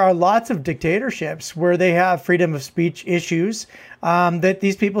that there are lots of dictatorships where they have freedom of speech issues that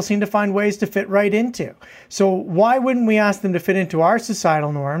these people seem to find ways to fit right into. So why wouldn't we ask them to fit into our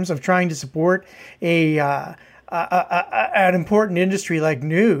societal norms of trying to support an important industry like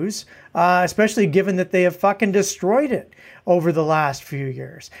news, especially given that they have fucking destroyed it over the last few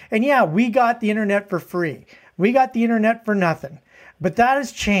years? And yeah, we got the internet for free. We got the internet for nothing. But that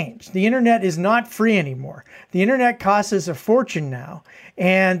has changed. The internet is not free anymore. The internet costs us a fortune now.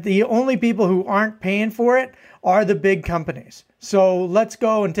 And the only people who aren't paying for it are the big companies. So let's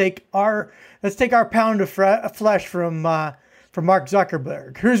go and take our pound of flesh from Mark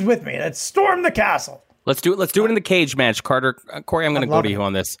Zuckerberg. Who's with me? Let's storm the castle. Let's do it in the cage match, Carter. Corey, I'm going to go to you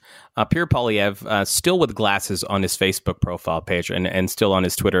on this. Pierre Poilievres, still with glasses on his Facebook profile page and still on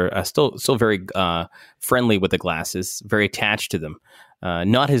his Twitter, still very friendly with the glasses, very attached to them.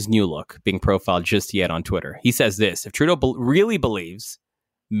 Not his new look being profiled just yet on Twitter. He says this: if Trudeau really believes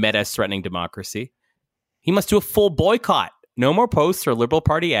Meta is threatening democracy, he must do a full boycott. No more posts or Liberal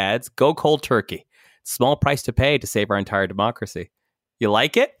Party ads. Go cold turkey. Small price to pay to save our entire democracy. You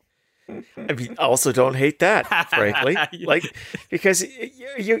like it? I mean, also don't hate that, frankly, because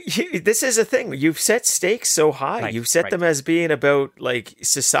this is a thing. You've set stakes so high. You've set them as being about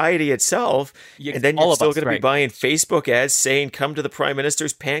society itself, and then you're still going to be buying Facebook ads saying, "Come to the Prime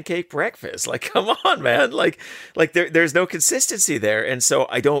Minister's pancake breakfast." Come on, man. There's no consistency there, and so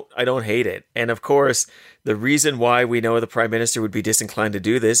I don't hate it. And of course, the reason why we know the Prime Minister would be disinclined to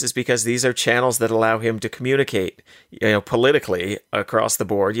do this is because these are channels that allow him to communicate, politically across the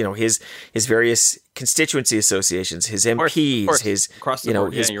board. His various constituency associations, his MPs, his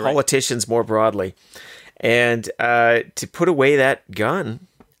politicians more broadly, and to put away that gun,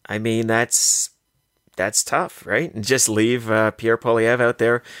 I mean that's tough, right? And just leave Pierre Poilievres out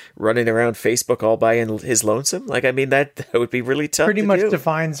there running around Facebook all by his lonesome. That would be really tough. Pretty much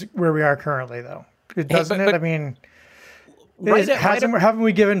defines where we are currently, though. It doesn't it? I mean, haven't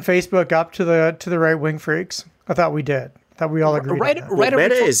we given Facebook up to the right wing freaks? I thought we did. I thought we all agreed.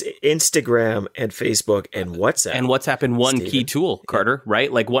 Meta is Instagram and Facebook and WhatsApp. And WhatsApp in one key tool, Carter.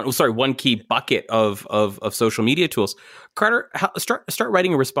 Right? One key bucket of social media tools. Carter, start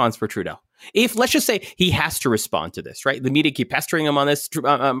writing a response for Trudeau. If let's just say he has to respond to this, right? The media keep pestering him on this.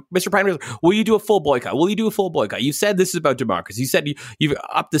 Mr. Prime Minister, will you do a full boycott? Will you do a full boycott? You said this is about democracy. You said you've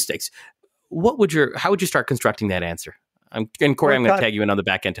upped the stakes. How would you start constructing that answer? And Corey, I'm going to tag you in on the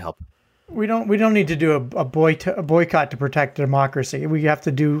back end to help. We don't need to do a boycott to protect democracy. We have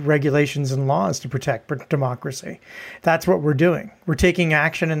to do regulations and laws to protect democracy. That's what we're doing. We're taking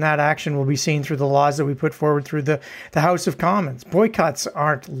action, and that action will be seen through the laws that we put forward through the House of Commons. Boycotts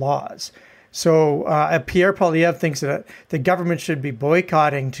aren't laws. So Pierre Poilievres thinks that the government should be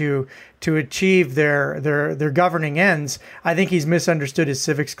boycotting to achieve their governing ends. I think he's misunderstood his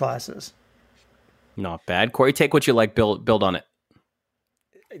civics classes. Not bad. Corey, take what you like, build on it.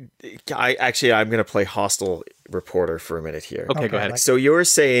 I'm going to play hostile reporter for a minute here. Okay, go ahead. So you're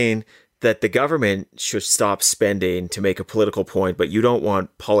saying that the government should stop spending to make a political point, but you don't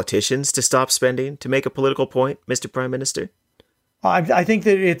want politicians to stop spending to make a political point, Mr. Prime Minister? I think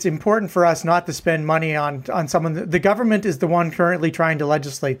that it's important for us not to spend money on someone. The government is the one currently trying to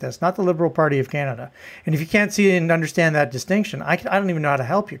legislate this, not the Liberal Party of Canada. And if you can't see and understand that distinction, I don't even know how to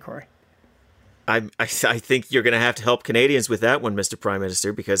help you, Corey. I think you're going to have to help Canadians with that one, Mr. Prime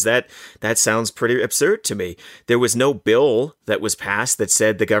Minister, because that sounds pretty absurd to me. There was no bill that was passed that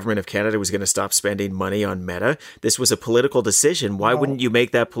said the government of Canada was going to stop spending money on Meta. This was a political decision. Why wouldn't you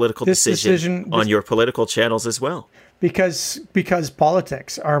make that political decision on your political channels as well? Because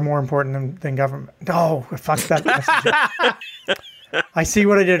politics are more important than government. Oh, fuck that message. I see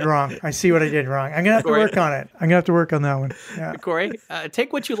what I did wrong. I'm gonna have to work on it. I'm gonna have to work on that one. Yeah. Corey,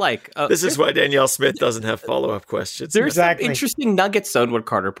 take what you like. This is why Danielle Smith doesn't have follow-up questions. There's some interesting nuggets on what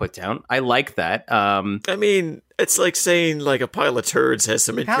Carter put down. I like that. I mean, it's like saying like a pile of turds has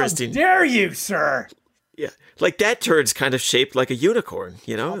some interesting. How dare you, sir? Yeah, like that turd's kind of shaped like a unicorn.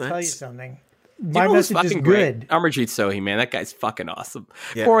 You know, I'll tell you something. My message is good. Amarjeet Sohi, man, that guy's fucking awesome.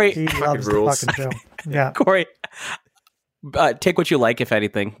 Yeah, Corey, he loves the fucking show. Yeah, Corey. Take what you like, if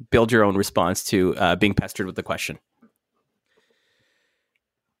anything. Build your own response to being pestered with the question.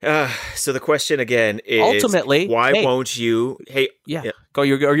 So the question again is, ultimately, why won't you? Hey, yeah. Go.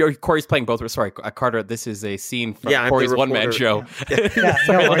 You're Corey's playing both. Sorry, Carter. This is a scene from Corey's one-man show.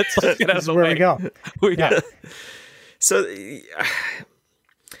 Let's get out of the way. We go. Yeah.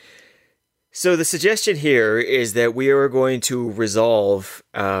 So the suggestion here is that we are going to resolve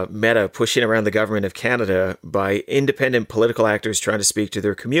Meta pushing around the government of Canada by independent political actors trying to speak to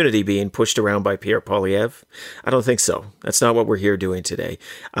their community being pushed around by Pierre Poilievres. I don't think so. That's not what we're here doing today.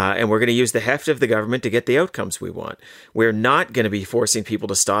 And we're going to use the heft of the government to get the outcomes we want. We're not going to be forcing people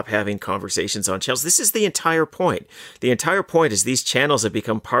to stop having conversations on channels. This is the entire point. The entire point is these channels have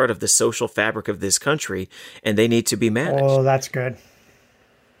become part of the social fabric of this country, and they need to be managed. Oh, that's good.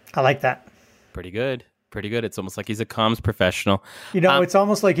 I like that. Pretty good. It's almost like he's a comms professional. It's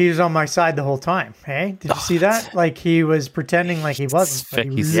almost like he was on my side the whole time. Hey, did you see that? Like he was pretending like he wasn't. But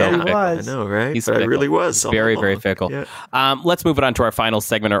he really was. I know, right? But I really was. Very, very fickle. Yeah. Let's move it on to our final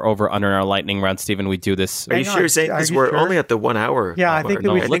segment, our over under our lightning round. Stephen, we do this. Are you sure, Zane? Because we're only at the 1 hour. Yeah, I think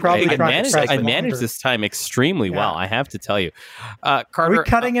that we should probably I managed this time extremely well. I have to tell you, Carter. Are we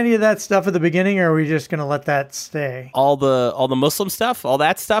cutting any of that stuff at the beginning, or are we just going to let that stay? All the Muslim stuff, all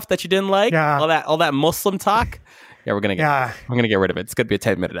that stuff that you didn't like, all that Muslim talk. Yeah, we're gonna get rid of it. It's gonna be a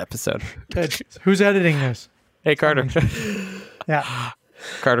 10-minute episode. Good. Who's editing this? Hey, Carter. Yeah.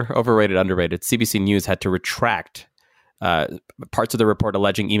 Carter, overrated, underrated. CBC News had to retract parts of the report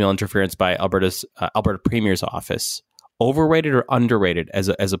alleging email interference by Alberta Premier's office. Overrated or underrated as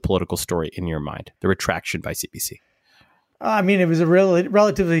a political story in your mind? The retraction by CBC. I mean, it was a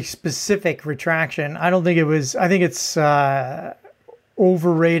relatively specific retraction. I don't think it was. I think it's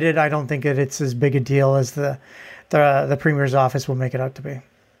overrated. I don't think that it's as big a deal as the Premier's office will make it out to be.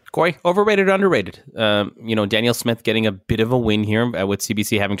 Corey, overrated or underrated? Danielle Smith getting a bit of a win here with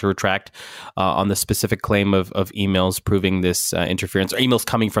CBC having to retract on the specific claim of emails proving this interference, or emails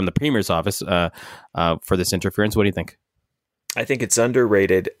coming from the Premier's office for this interference. What do you think? I think it's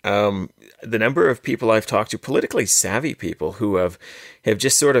underrated. The number of people I've talked to, politically savvy people, who have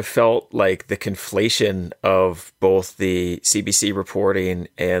just sort of felt like the conflation of both the CBC reporting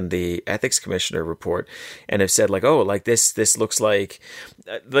and the Ethics Commissioner report, and have said like, oh, like this looks like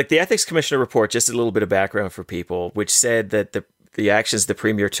the Ethics Commissioner report. Just a little bit of background for people, which said that the actions the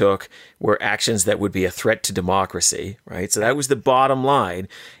Premier took were actions that would be a threat to democracy, right? So that was the bottom line.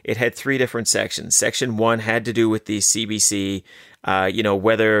 It had 3 different sections. Section 1 had to do with the CBC,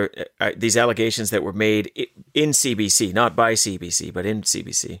 whether these allegations that were made in CBC, not by CBC, but in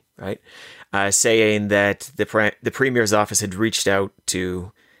CBC, right? Saying that the Premier's office had reached out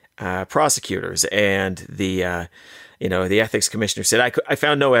to prosecutors, and the Ethics Commissioner said, I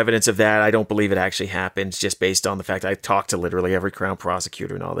found no evidence of that. I don't believe it actually happened, just based on the fact I talked to literally every Crown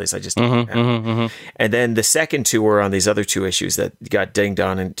prosecutor and all this. I just don't have. And then the second 2 were on these other 2 issues that got dinged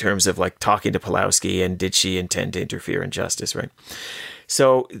on in terms of like talking to Pulowski and did she intend to interfere in justice, right?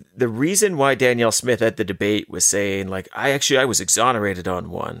 So the reason why Danielle Smith at the debate was saying like, I was exonerated on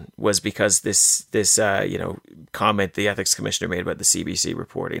one, was because this comment the Ethics Commissioner made about the CBC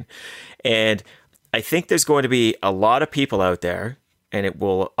reporting. And I think there's going to be a lot of people out there, and it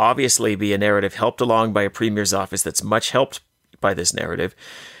will obviously be a narrative helped along by a Premier's office that's much helped by this narrative,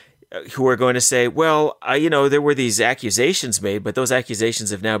 who are going to say, well, there were these accusations made, but those accusations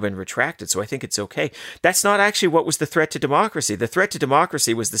have now been retracted, so I think it's okay. That's not actually what was the threat to democracy. The threat to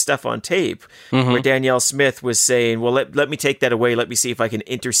democracy was the stuff on tape where Danielle Smith was saying, well, let me take that away. Let me see if I can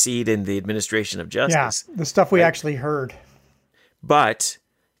intercede in the administration of justice. Yeah, the stuff we actually heard. But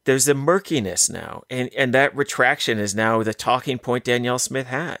there's a murkiness now, and that retraction is now the talking point Danielle Smith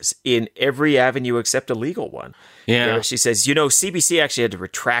has in every avenue except a legal one. Yeah. Where she says, CBC actually had to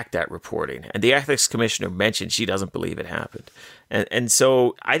retract that reporting, and the Ethics Commissioner mentioned she doesn't believe it happened. And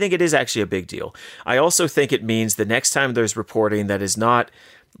so I think it is actually a big deal. I also think it means the next time there's reporting that is not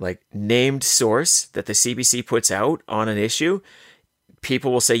like named source that the CBC puts out on an issue,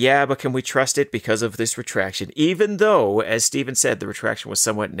 people will say, yeah, but can we trust it because of this retraction? Even though, as Stephen said, the retraction was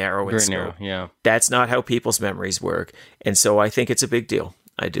somewhat narrow in scope. Narrow, yeah. That's not how people's memories work. And so I think it's a big deal.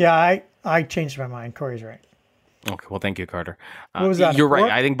 I do. Yeah, I changed my mind. Corey's right. Okay, well, thank you, Carter. What was that? You're Four?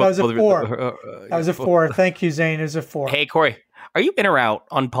 right. I think that was a both. 4. That was a 4. Thank you, Zane. It was a 4. Hey, Corey, are you in or out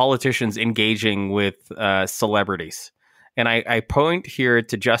on politicians engaging with celebrities? And I point here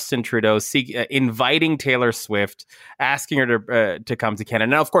to Justin Trudeau inviting Taylor Swift, asking her to come to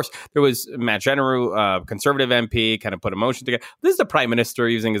Canada. Now, of course, there was Matt Genereux, Conservative MP, kind of put a motion together. This is the Prime Minister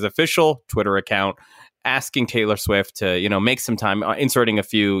using his official Twitter account, asking Taylor Swift to, make some time, inserting a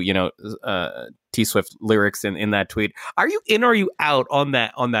few, T Swift lyrics in that tweet. Are you in or are you out on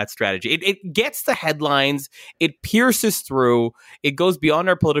that strategy? It gets the headlines. It pierces through. It goes beyond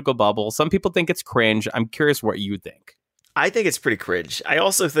our political bubble. Some people think it's cringe. I'm curious what you think. I think it's pretty cringe. I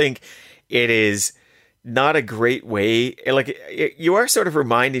also think it is not a great way. Like, you are sort of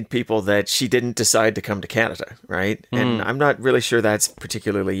reminding people that she didn't decide to come to Canada, right? And I'm not really sure that's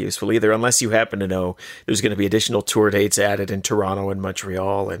particularly useful either, unless you happen to know there's going to be additional tour dates added in Toronto and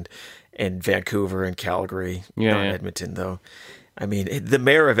Montreal and Vancouver and Calgary. Not Edmonton, though. I mean, the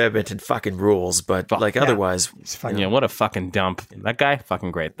mayor of Edmonton fucking rules, but otherwise... Yeah, what a fucking dump. That guy,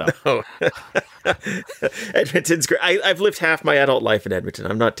 fucking great, though. Edmonton's great. I've lived half my adult life in Edmonton.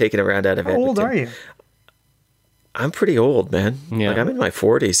 I'm not taking around out of Edmonton. How old are you? I'm pretty old, man. Yeah. Like, I'm in my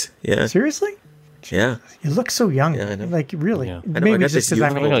 40s. Yeah. Seriously? Yeah. You look so young. Yeah, I know. Like, really. Yeah. I know, Maybe I got just this because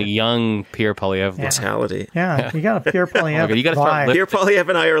I'm Like older. a young Pierre Poilievre. Mentality. Yeah, you got a Pierre Poilievre Okay, you gotta start vibe. Pierre Poilievre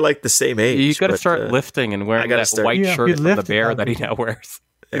and I are like the same age. You got to but, start lifting and wearing that white Yeah, shirt you from the lift bear it, that he now wears.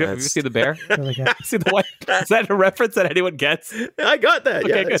 Yeah, Have you see the bear? Really good. See the white? Is that a reference that anyone gets? I got that.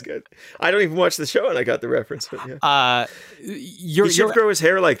 Okay, Yeah, that's good. I don't even watch the show, and I got the reference. But yeah. You're He should grow his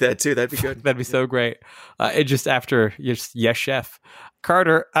hair like that too. That'd be good. That'd be so great. It just after yes, chef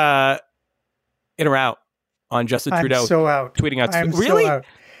Carter, in or out on Justin I'm Trudeau so out. tweeting out. I'm Really? so out.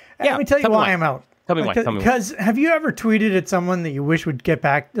 Yeah, Let me tell you tell me why why. I'm out. Tell me why. Tell me why. Because have you ever tweeted at someone that you wish would get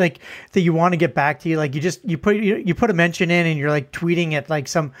back, like that you want to get back to you? Like you put a mention in and you're like tweeting at like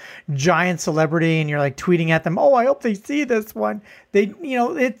some giant celebrity and you're like tweeting at them. Oh, I hope they see this one.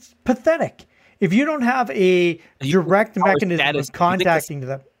 It's pathetic. If you don't have a direct mechanism of contacting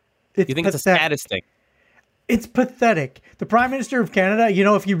them, You think it's a status thing? It's pathetic. The Prime Minister of Canada,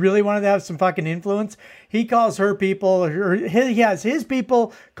 if he really wanted to have some fucking influence, he calls her people, or he has his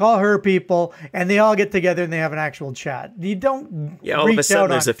people call her people, and they all get together and they have an actual chat. You don't. Yeah, all of a reach sudden out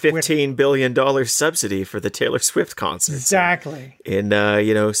there's a on Twitter. $15 billion subsidy for the Taylor Swift concert. Exactly. In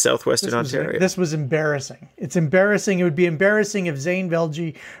southwestern Ontario. This was embarrassing. It's embarrassing. It would be embarrassing if Zane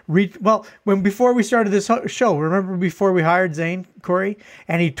Velji before we started this show, remember before we hired Zane, Corey,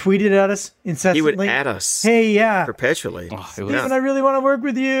 and he tweeted at us incessantly. He would at us. Hey, yeah. Perpetually. Oh, Stephen, I really want to work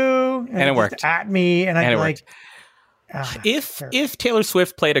with you. And it just worked. At me. And I'd be like, If Taylor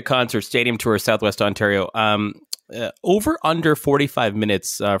Swift played a concert stadium tour Southwest Ontario, over under 45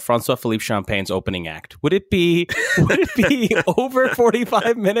 minutes, Francois Philippe Champagne's opening act, would it be over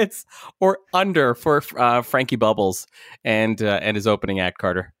 45 minutes or under for Frankie Bubbles and his opening act,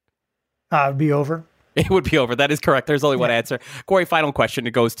 Carter? it'd be over. It would be over. That is correct. There's only one answer. Corey, final question.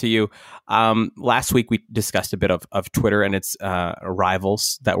 It goes to you. Last week, we discussed a bit of Twitter and its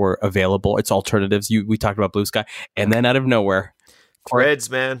rivals that were available, its alternatives. We talked about Blue Sky. And then out of nowhere, Threads,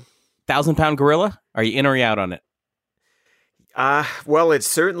 man. 1,000-pound gorilla? Are you in or are you out on it? Well, it's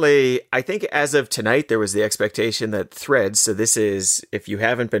certainly, I think as of tonight, there was the expectation that Threads, so this is, if you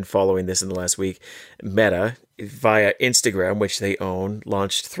haven't been following this in the last week, Meta, via Instagram, which they own,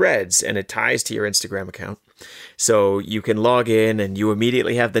 launched Threads, and it ties to your Instagram account. So you can log in and you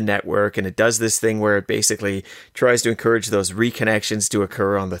immediately have the network, and it does this thing where it basically tries to encourage those reconnections to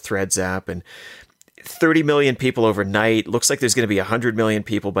occur on the Threads app, and 30 million people overnight. Looks like there's going to be 100 million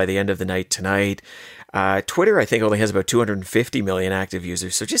people by the end of the night tonight. Twitter, I think, only has about 250 million active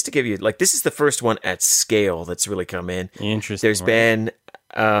users. So just to give you, this is the first one at scale that's really come in. Interesting. There's been,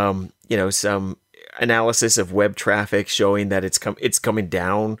 some analysis of web traffic showing that it's coming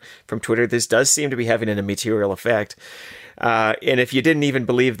down from Twitter. This does seem to be having an immaterial effect. And if you didn't even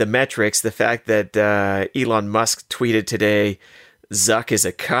believe the metrics, the fact that Elon Musk tweeted today, Zuck is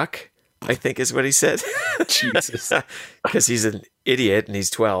a cuck, I think is what he said. Jesus. Because he's an idiot and he's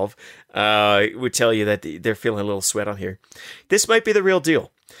 12. Would tell you that they're feeling a little sweat on here. This might be the real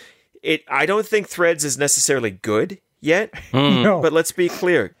deal. I don't think Threads is necessarily good yet, No. but let's be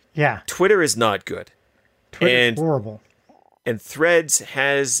clear. Yeah. Twitter is not good. Twitter's horrible. And Threads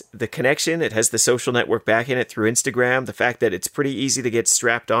has the connection. It has the social network backing it through Instagram. The fact that it's pretty easy to get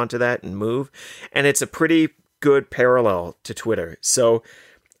strapped onto that and move. And it's a pretty good parallel to Twitter. So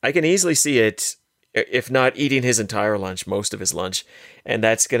I can easily see it, if not eating his entire lunch, most of his lunch. And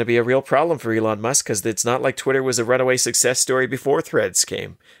that's going to be a real problem for Elon Musk because it's not like Twitter was a runaway success story before Threads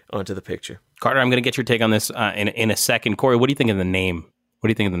came onto the picture. Carter, I'm going to get your take on this in a second. Corey, what do you think of the name? What do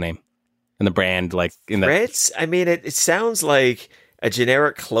you think of the name and the brand? Like in the Threads? I mean, it sounds like a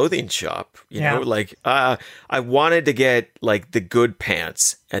generic clothing shop, you know, like I wanted to get like the good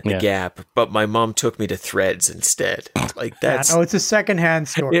pants at the Gap, but my mom took me to Threads instead. Like that's no, it's a secondhand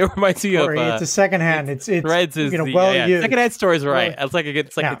store. It reminds me Corey, of it's a secondhand. It's Threads is used. Secondhand store is right. It's like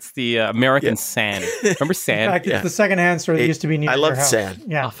it's the American Sand. Remember Sand? In fact, it's the secondhand store that used to be near I your love house. Sand.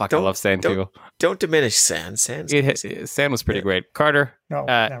 Yeah, Oh, fuck, I love Sand too. Don't diminish Sand. Sand was pretty great. Carter, no,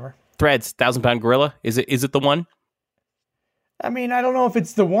 never. Threads, 1,000-pound gorilla. Is it the one? I mean, I don't know if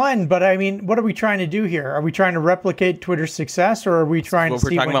it's the one, but I mean, what are we trying to do here? Are we trying to replicate Twitter's success, or are we trying to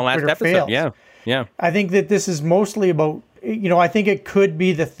see when Twitter fails? Yeah. I think that this is mostly about, I think it could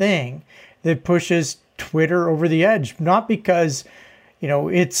be the thing that pushes Twitter over the edge, not because,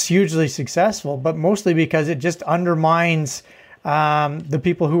 it's hugely successful, but mostly because it just undermines the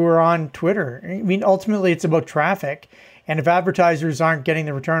people who are on Twitter. I mean, ultimately, it's about traffic. And if advertisers aren't getting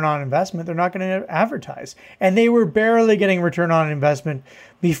the return on investment, they're not going to advertise. And they were barely getting return on investment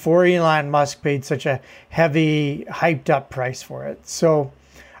before Elon Musk paid such a heavy, hyped up price for it. So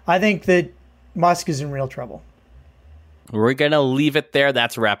I think that Musk is in real trouble. We're going to leave it there.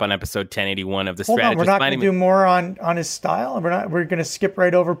 That's a wrap on episode 1081 of The Strategist. We're not going to do more on his style. We're going to skip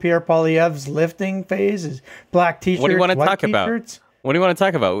right over Pierre Poilievres' lifting phase, his black t-shirts, what do you want to talk t-shirts. about? What do you want to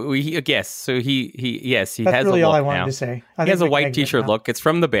talk about? Yes. So he That's has really a look all I wanted now. to say. He has a white t-shirt look. It's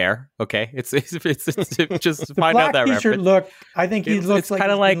from the bear. Okay. It's just find out that t-shirt reference. look. I think he looks it's like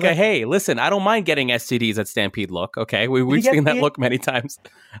kind of like hey, listen, I don't mind getting STDs at Stampede look. Okay. We've seen that look many times.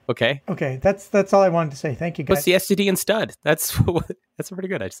 Okay. Okay. That's all I wanted to say. Thank you, guys. What's the STD and stud? That's pretty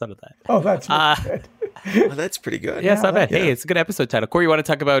good. I just thought of that. Oh, that's really good. Well, that's pretty good. Yeah, it's not bad. Hey, it's a good episode title. Corey, you want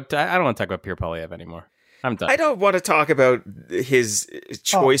to talk about? I don't want to talk about Pierre Poilievre anymore. I'm done. I don't want to talk about his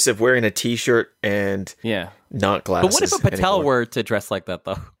choice of wearing a t-shirt and not glasses. But what if a Patel were to dress like that,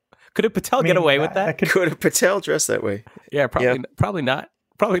 though? Could a Patel get away with that? Could a Patel dress that way? Yeah, probably not.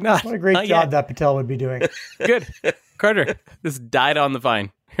 Probably not. What a great job that Patel would be doing. Good. Carter, this died on the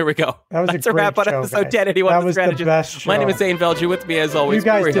vine. Here we go. That's a wrap on episode 1081. That was the best show. My name is Zane Velju. With me, as always, you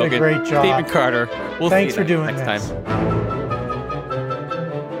guys Corey did Hogan, a great job. Stephen Carter. Thanks for doing next this. time.